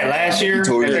year.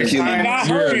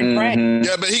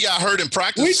 Yeah, but he got hurt in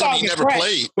practice, so he never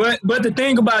played. But the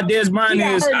thing about Dez Bryant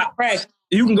is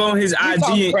you can go on his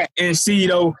IG and see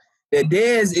though that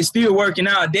Dez is still working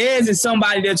out. Dez is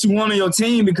somebody that you want on your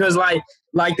team because like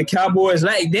the Cowboys,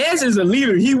 like Dez is a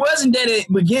leader. He wasn't that at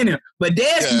the beginning, but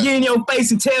Dez can get in your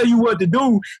face and tell you what to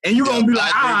do, and you're going to be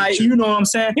like, all right, you know what I'm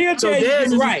saying? So Dez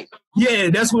is right. Yeah,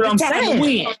 that's what I'm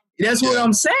saying. That's what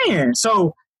I'm saying.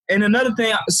 So, and another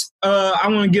thing, I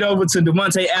want to get over to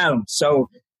Davante Adams. So,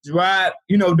 right,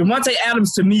 you know, Davante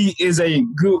Adams to me is a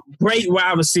great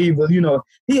wide receiver. You know,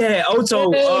 he had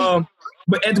Ocho,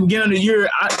 but at the beginning of the year,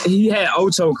 he had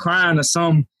Ocho crying or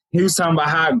something. He was talking about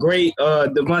how great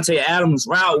Davante Adams'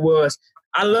 route was.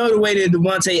 I love the way that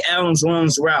Davante Adams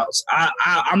runs routes.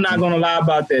 I'm not going to lie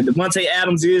about that. Davante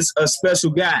Adams is a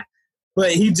special guy.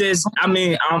 But he just, I'm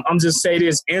just saying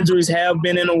this, injuries have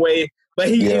been in a way, but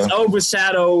he is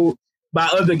overshadowed by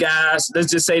other guys.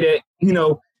 Let's just say that, you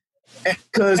know,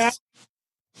 because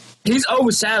he's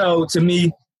overshadowed to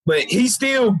me, but he's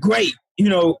still great. I'm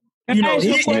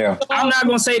not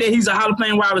going to say that he's a Hall of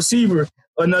Fame wide receiver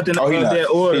or nothing of that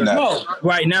order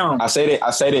right now. I say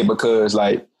that because,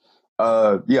 like,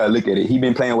 look at it. He's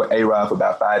been playing with A-Rod for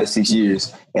about 5 to 6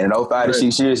 years, and in those 5 to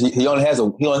 6 years, he only has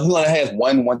one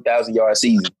 1,000-yard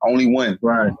season, only one.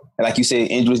 Right. And like you said,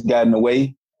 injuries got in the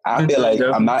way. I feel like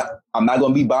I'm not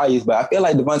going to be biased, but I feel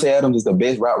like Davante Adams is the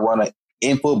best route runner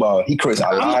in football. He creates a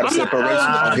lot of separation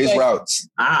on his routes.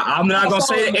 I'm not going to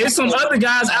say that. There's some other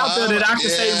guys out there that I can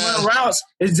say run routes.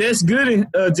 It's just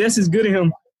as good as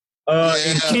him.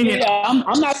 Keenan,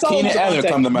 I'm not sold. Keenan Allen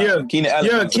come to mind. Keenan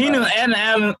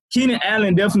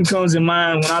Allen definitely comes in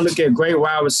mind when I look at great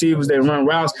wide receivers that run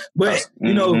routes. But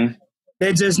you know,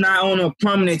 they're just not on a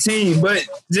prominent team. But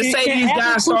just say these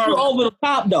guys start over the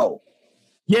top, though.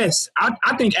 Yes,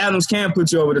 I think Adams can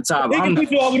put you over the top. He can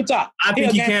put you over the top. I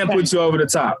think he can put you over the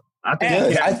top. I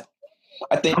think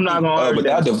I'm not going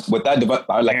to argue without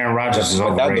Aaron Rodgers is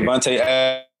overrated.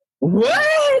 Davante.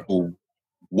 What?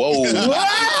 Whoa. What?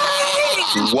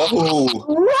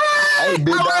 Hey,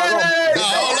 big dog.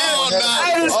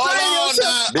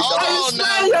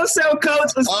 Explain yourself,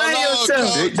 Coach. Explain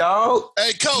yourself. Big dog.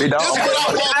 Hey, Coach, this is what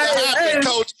I want to happen,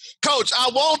 Coach. Coach, I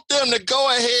want them to go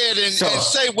ahead and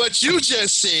say what you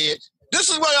just said. This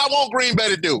is what I want Green Bay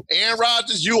to do. Aaron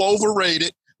Rodgers, you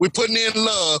overrated. We're putting in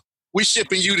love. we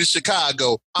shipping you to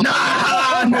Chicago. I'm a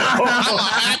happy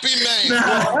man. I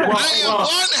am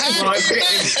one happy man.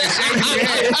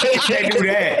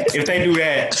 If they do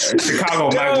that, Chicago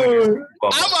might win.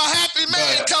 I'm a happy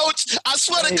man, Coach. I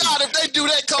swear to God, if they do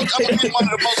that, Coach, I'm gonna be one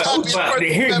of the most happiest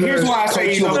person. Here's why I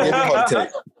say he's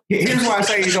overrated. Here's why I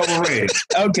say he's overrated.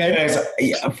 Okay. Because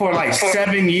for like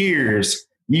 7 years,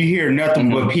 you hear nothing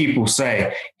but people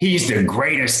say he's the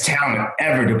greatest talent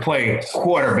ever to play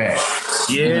quarterback.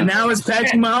 Yeah, now it's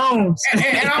Patrick Mahomes.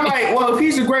 And I'm like, well, if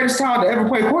he's the greatest talent to ever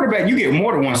play quarterback, you get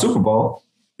more than one Super Bowl.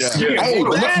 Yeah. Hey, but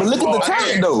look at the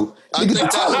talent, though.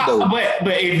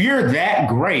 But if you're that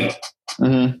great,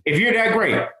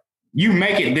 you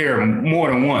make it there more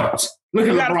than once. Look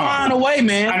at LeBron. Find a way,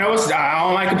 man. I know I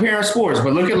don't like comparing sports,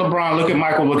 but look at LeBron, look at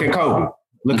Michael, look at Kobe,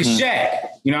 look at Shaq.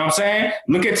 You know what I'm saying?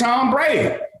 Look at Tom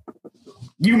Brady.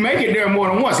 You make it there more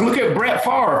than once. Look at Brett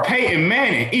Favre, Peyton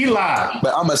Manning, Eli.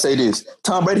 But I'm gonna say this: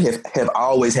 Tom Brady have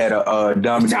always had a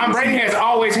dominant. Tom Brady has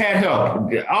always had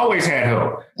help. Always had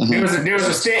help. There was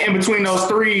a stint in between those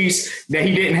threes that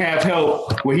he didn't have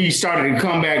help where he started to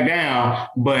come back down.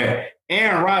 But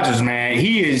Aaron Rodgers, man,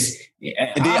 he is.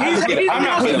 I'm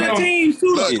not putting him. I'm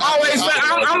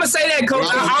gonna say that, Coach.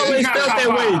 I always felt that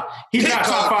way. He's not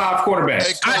top 5 quarterback.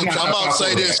 Hey, Coach, I'm gonna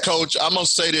say this, Coach. I'm gonna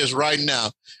say this right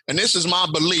now, and this is my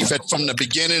belief from the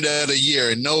beginning of the year.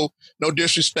 And no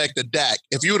disrespect to Dak.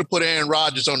 If you were to put Aaron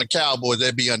Rodgers on the Cowboys,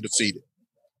 they'd be undefeated.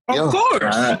 Of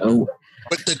course.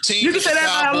 But the team, you can say that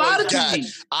about a lot of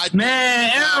teams.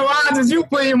 Aaron Rodgers, you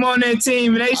put him on that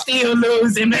team and they still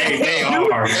losing, man. They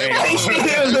are. They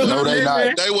still losing. No, they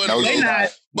not. They wouldn't. They not.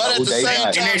 But at the same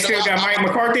time, and they still got Mike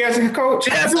McCarthy as a coach.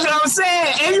 That's what I'm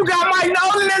saying. And you got Mike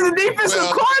Nolan as a defensive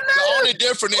coordinator. The only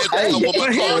difference is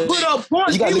put up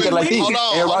points. You got to look at it like this. Hold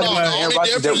on. The only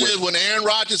difference is when Aaron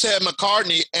Rodgers had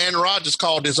McCartney, Aaron Rodgers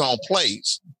called his own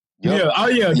plays. Yeah. Oh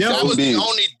yeah. That was the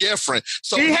only difference.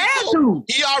 So he had to.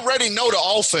 He already know the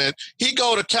offense. He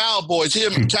go to Cowboys.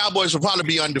 Cowboys will probably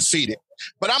be undefeated.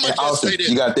 But I'm gonna just say this: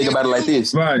 you got to think about it like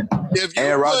this. Right.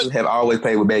 Aaron Rodgers have always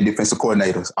played with bad defensive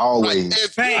coordinators. Always.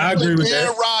 If I agree with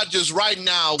Aaron Rodgers right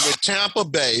now with Tampa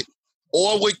Bay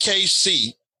or with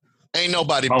KC, ain't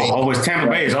nobody beat him. With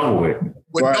Tampa Bay is over with.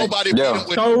 With nobody beat him.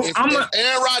 If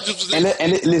Aaron Rodgers was and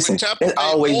listen, that's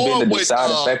always been the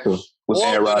deciding factor. With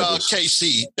Aaron Rodgers.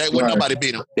 KC, that would nobody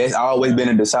beat him. That's always been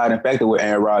a deciding factor with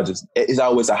Aaron Rodgers. It's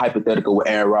always a hypothetical with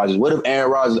Aaron Rodgers. What if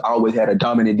Aaron Rodgers always had a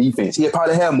dominant defense? He'd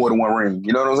probably have more than one ring.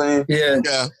 You know what I'm saying? Yeah.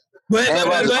 But Aaron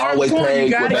Rodgers always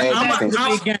played with bad defense.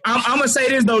 I'm gonna say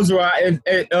this though, Zara.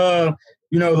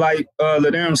 Like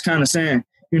Ladarum's kind of saying,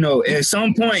 at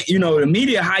some point, the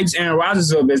media hypes Aaron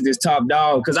Rodgers up as this top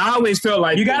dog. Because I always felt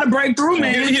like you got to break through,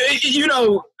 man.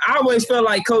 I always felt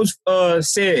like Coach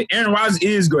said Aaron Rodgers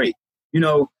is great.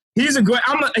 He's a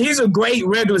great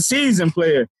regular season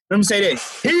player. Let me say that.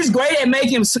 He's great at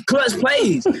making clutch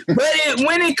plays. But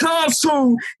when it comes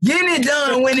to getting it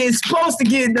done, when it's supposed to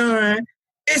get done,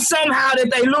 it's somehow that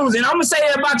they lose. And I'm going to say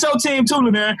that about your team too,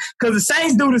 man, because the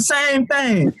Saints do the same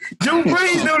thing. Drew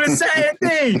Brees do the same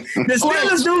thing. The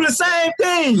Steelers do the same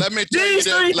thing. Let me tell These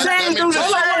three teams do the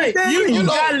same thing. You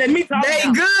got to let me talk. They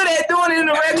good at doing it in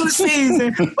the regular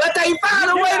season, but they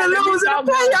find a way to lose in the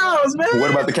playoffs, man.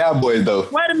 What about the Cowboys, though?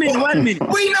 Wait a minute.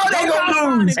 We know they're going to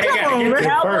lose. Come on,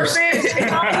 man. First.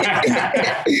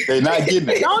 They're not getting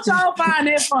it. Don't y'all find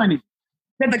it funny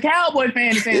that the Cowboy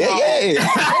fan is saying,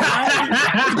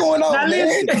 what's going on,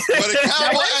 man? But a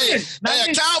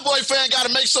Cowboy fan got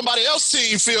to make somebody else's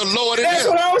team feel lower than That's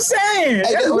them. what I'm saying.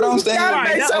 That's what I'm saying.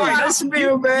 That's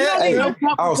feel bad.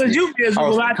 I'm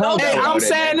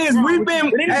saying this.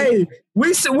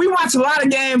 We watch a lot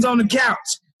of games on the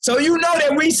couch. So you know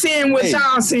that we seeing what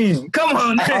y'all seeing. Come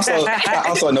on. I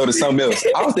also noticed something else.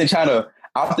 I was trying to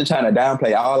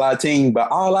downplay all our teams, but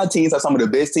all our teams are some of the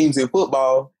best teams in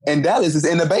football, and Dallas is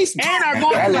in the basement. And are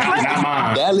going to play.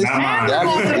 Dallas.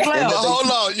 But hold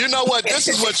on. You know what? This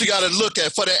is what you got to look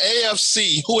at. For the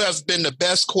AFC, who has been the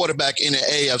best quarterback in the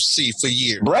AFC for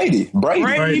years? Brady.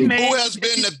 Who has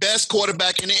been the best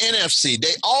quarterback in the NFC?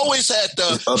 They always had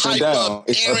to hype up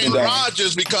Aaron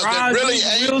Rodgers because it really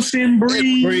ain't. Wilson,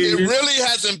 Breeze. It really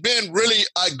hasn't been really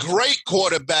a great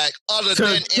quarterback other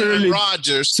than Aaron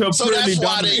Rodgers. So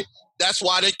that's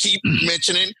why they keep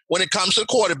mentioning when it comes to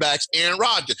quarterbacks, Aaron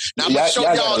Rodgers. Now I'm gonna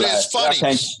show y'all this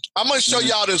funny. I'm gonna show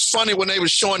y'all this funny when they were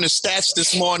showing the stats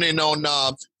this morning on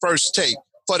First Take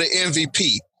for the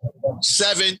MVP.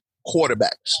 7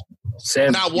 quarterbacks.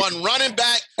 7. Not one running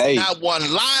back, not one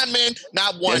lineman,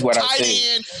 not one tight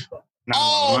end.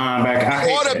 All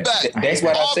quarterbacks. That's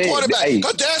what I said.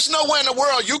 Because there's nowhere in the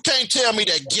world you can't tell me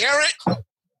that Garrett,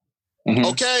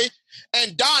 okay,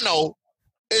 and Donald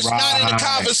is not in the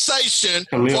conversation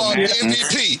for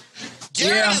MVP.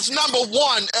 Garrett is number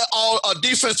one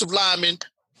defensive lineman.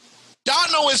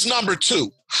 Darnold is number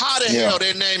 2. How the hell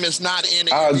their name is not in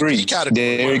the MVP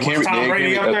category? Tom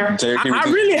Brady up there? I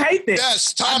really hate this.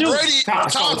 Yes, Tom Brady.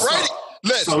 Tom Brady.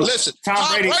 Listen.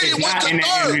 Tom Brady went to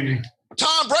third.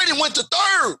 Tom Brady went to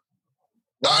third.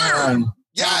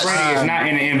 Yes. Tom Brady is not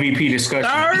in the MVP discussion.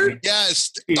 Third?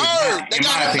 Yes. Third. They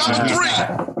got him number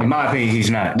 3. In my opinion, he's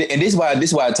not. And this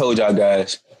is why I told y'all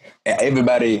guys.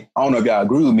 Everybody, I don't know if y'all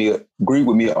agree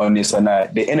with me on this or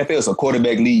not. The NFL is a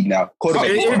quarterback league now. It's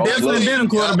definitely been a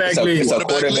quarterback league. It's a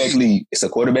quarterback league. It's a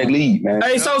quarterback league, man.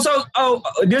 Hey,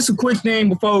 just a quick thing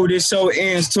before this show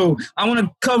ends too. I want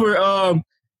to cover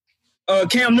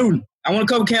Cam Newton.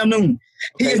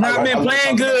 He has not been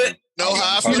playing good. No,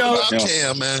 how I feel about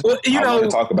Cam, man. Well,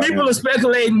 people are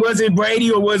speculating, was it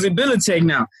Brady or was it Belichick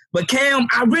now? But Cam,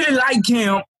 I really like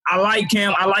Cam. I like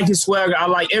Cam. I like his swagger. I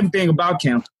like everything about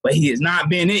Cam. But he has not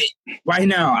been it right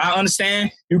now. I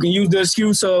understand you can use the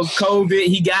excuse of COVID.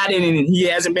 He got it and he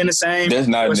hasn't been the same. That's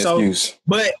not an excuse.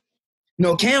 But,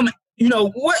 Cam,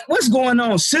 what's going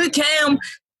on? Should Cam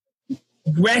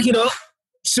rack it up?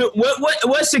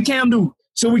 What should Cam do?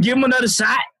 Should we give him another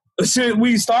shot? Or should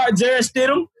we start Jarrett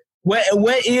Stidham?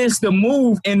 What is the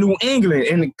move in New England?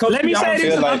 And let me say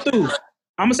this and I'm through.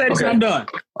 I'm gonna say this and I'm done.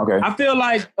 Okay. I feel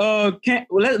like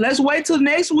let's wait till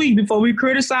next week before we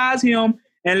criticize him,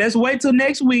 and let's wait till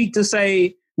next week to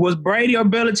say was Brady or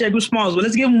Belichick responsible.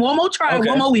 Let's give him one more try,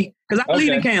 one more week, because I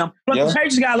believe in Cam. Plus, the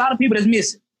Patriots got a lot of people that's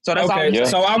missing, so that's all. Yeah.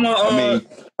 So I'm the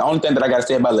only thing that I gotta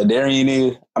say about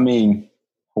LaDainian is,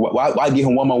 why give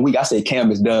him one more week? I say Cam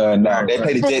is done now. They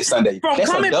play the Jets Sunday.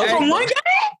 From one game.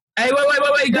 Hey,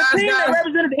 wait, guys. The team that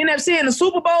represented the NFC in the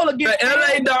Super Bowl against the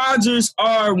LA Dodgers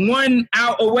are 1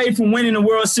 out away from winning the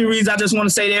World Series. I just want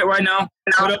to say that right now.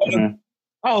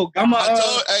 Oh,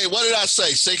 hey, what did I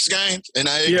say? 6 games? And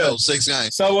there you go, 6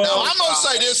 games. So now I'm gonna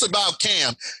say this about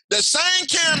Cam: the same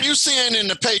Cam you seeing in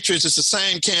the Patriots is the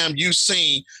same Cam you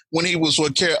seen when he was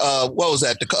with what was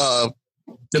that?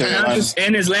 The Panthers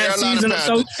in his last season or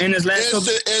so.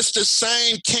 It's the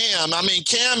same Cam.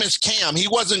 Cam is Cam. He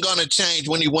wasn't going to change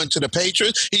when he went to the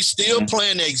Patriots. He's still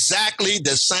playing exactly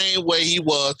the same way he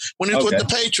was when he was with the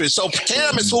Patriots. So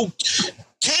Cam is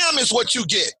what you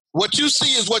get. What you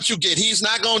see is what you get. He's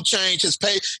not going to change his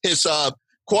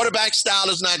quarterback style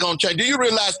is not going to change. Do you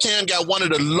realize Cam got one of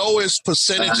the lowest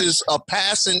percentages of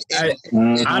passing? And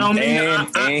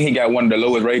he got one of the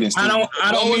lowest ratings.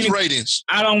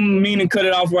 I don't mean to cut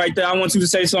it off right there. I want you to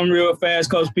say something real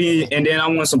fast, Coach P, and then I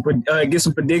want get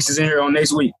some predictions in here on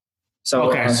next week. So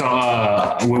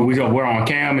we're on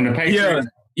Cam and the Patriots.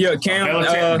 Yeah, Cam.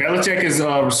 Belichick is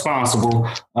responsible.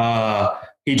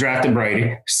 He drafted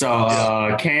Brady,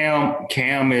 so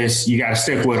Cam is, you got to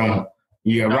stick with him.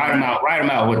 Yeah, write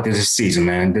him out with this season,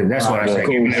 man. That's what I say.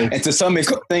 Cool. And to some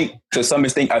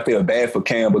extent, I feel bad for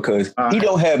Cam because he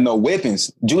don't have no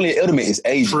weapons. Julian Edelman is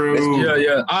aging. True.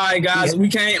 Yeah. All right, guys, all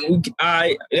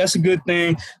right, that's a good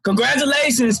thing.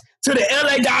 Congratulations to the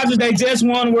LA Dodgers. They just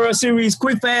won the World Series.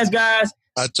 Quick, fast, guys.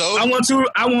 I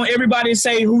want everybody to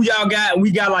say who y'all got.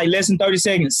 We got like less than 30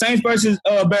 seconds. Saints versus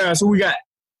Bears. Who we got?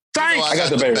 Saints. I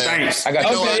got the Bears. Saints. I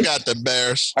got the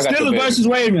Bears. Steelers versus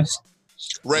Ravens.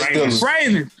 Ravens.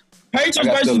 Patriots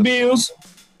versus Bills.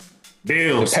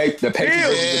 The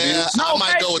Patriots. Yeah, I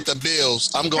might go with the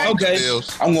Bills. I'm going with the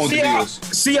Bills. I'm going with the Bills.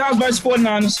 Seahawks versus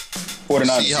 49ers.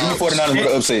 49ers. Give me 49ers with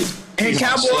an upset. And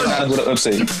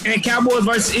Cowboys. And Cowboys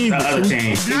versus Eagles. The other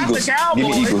team. Not the Cowboys. Give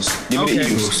me Eagles. Give me the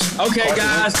Eagles. Okay,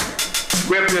 guys.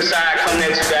 Rip your side. Come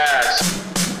next,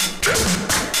 guys.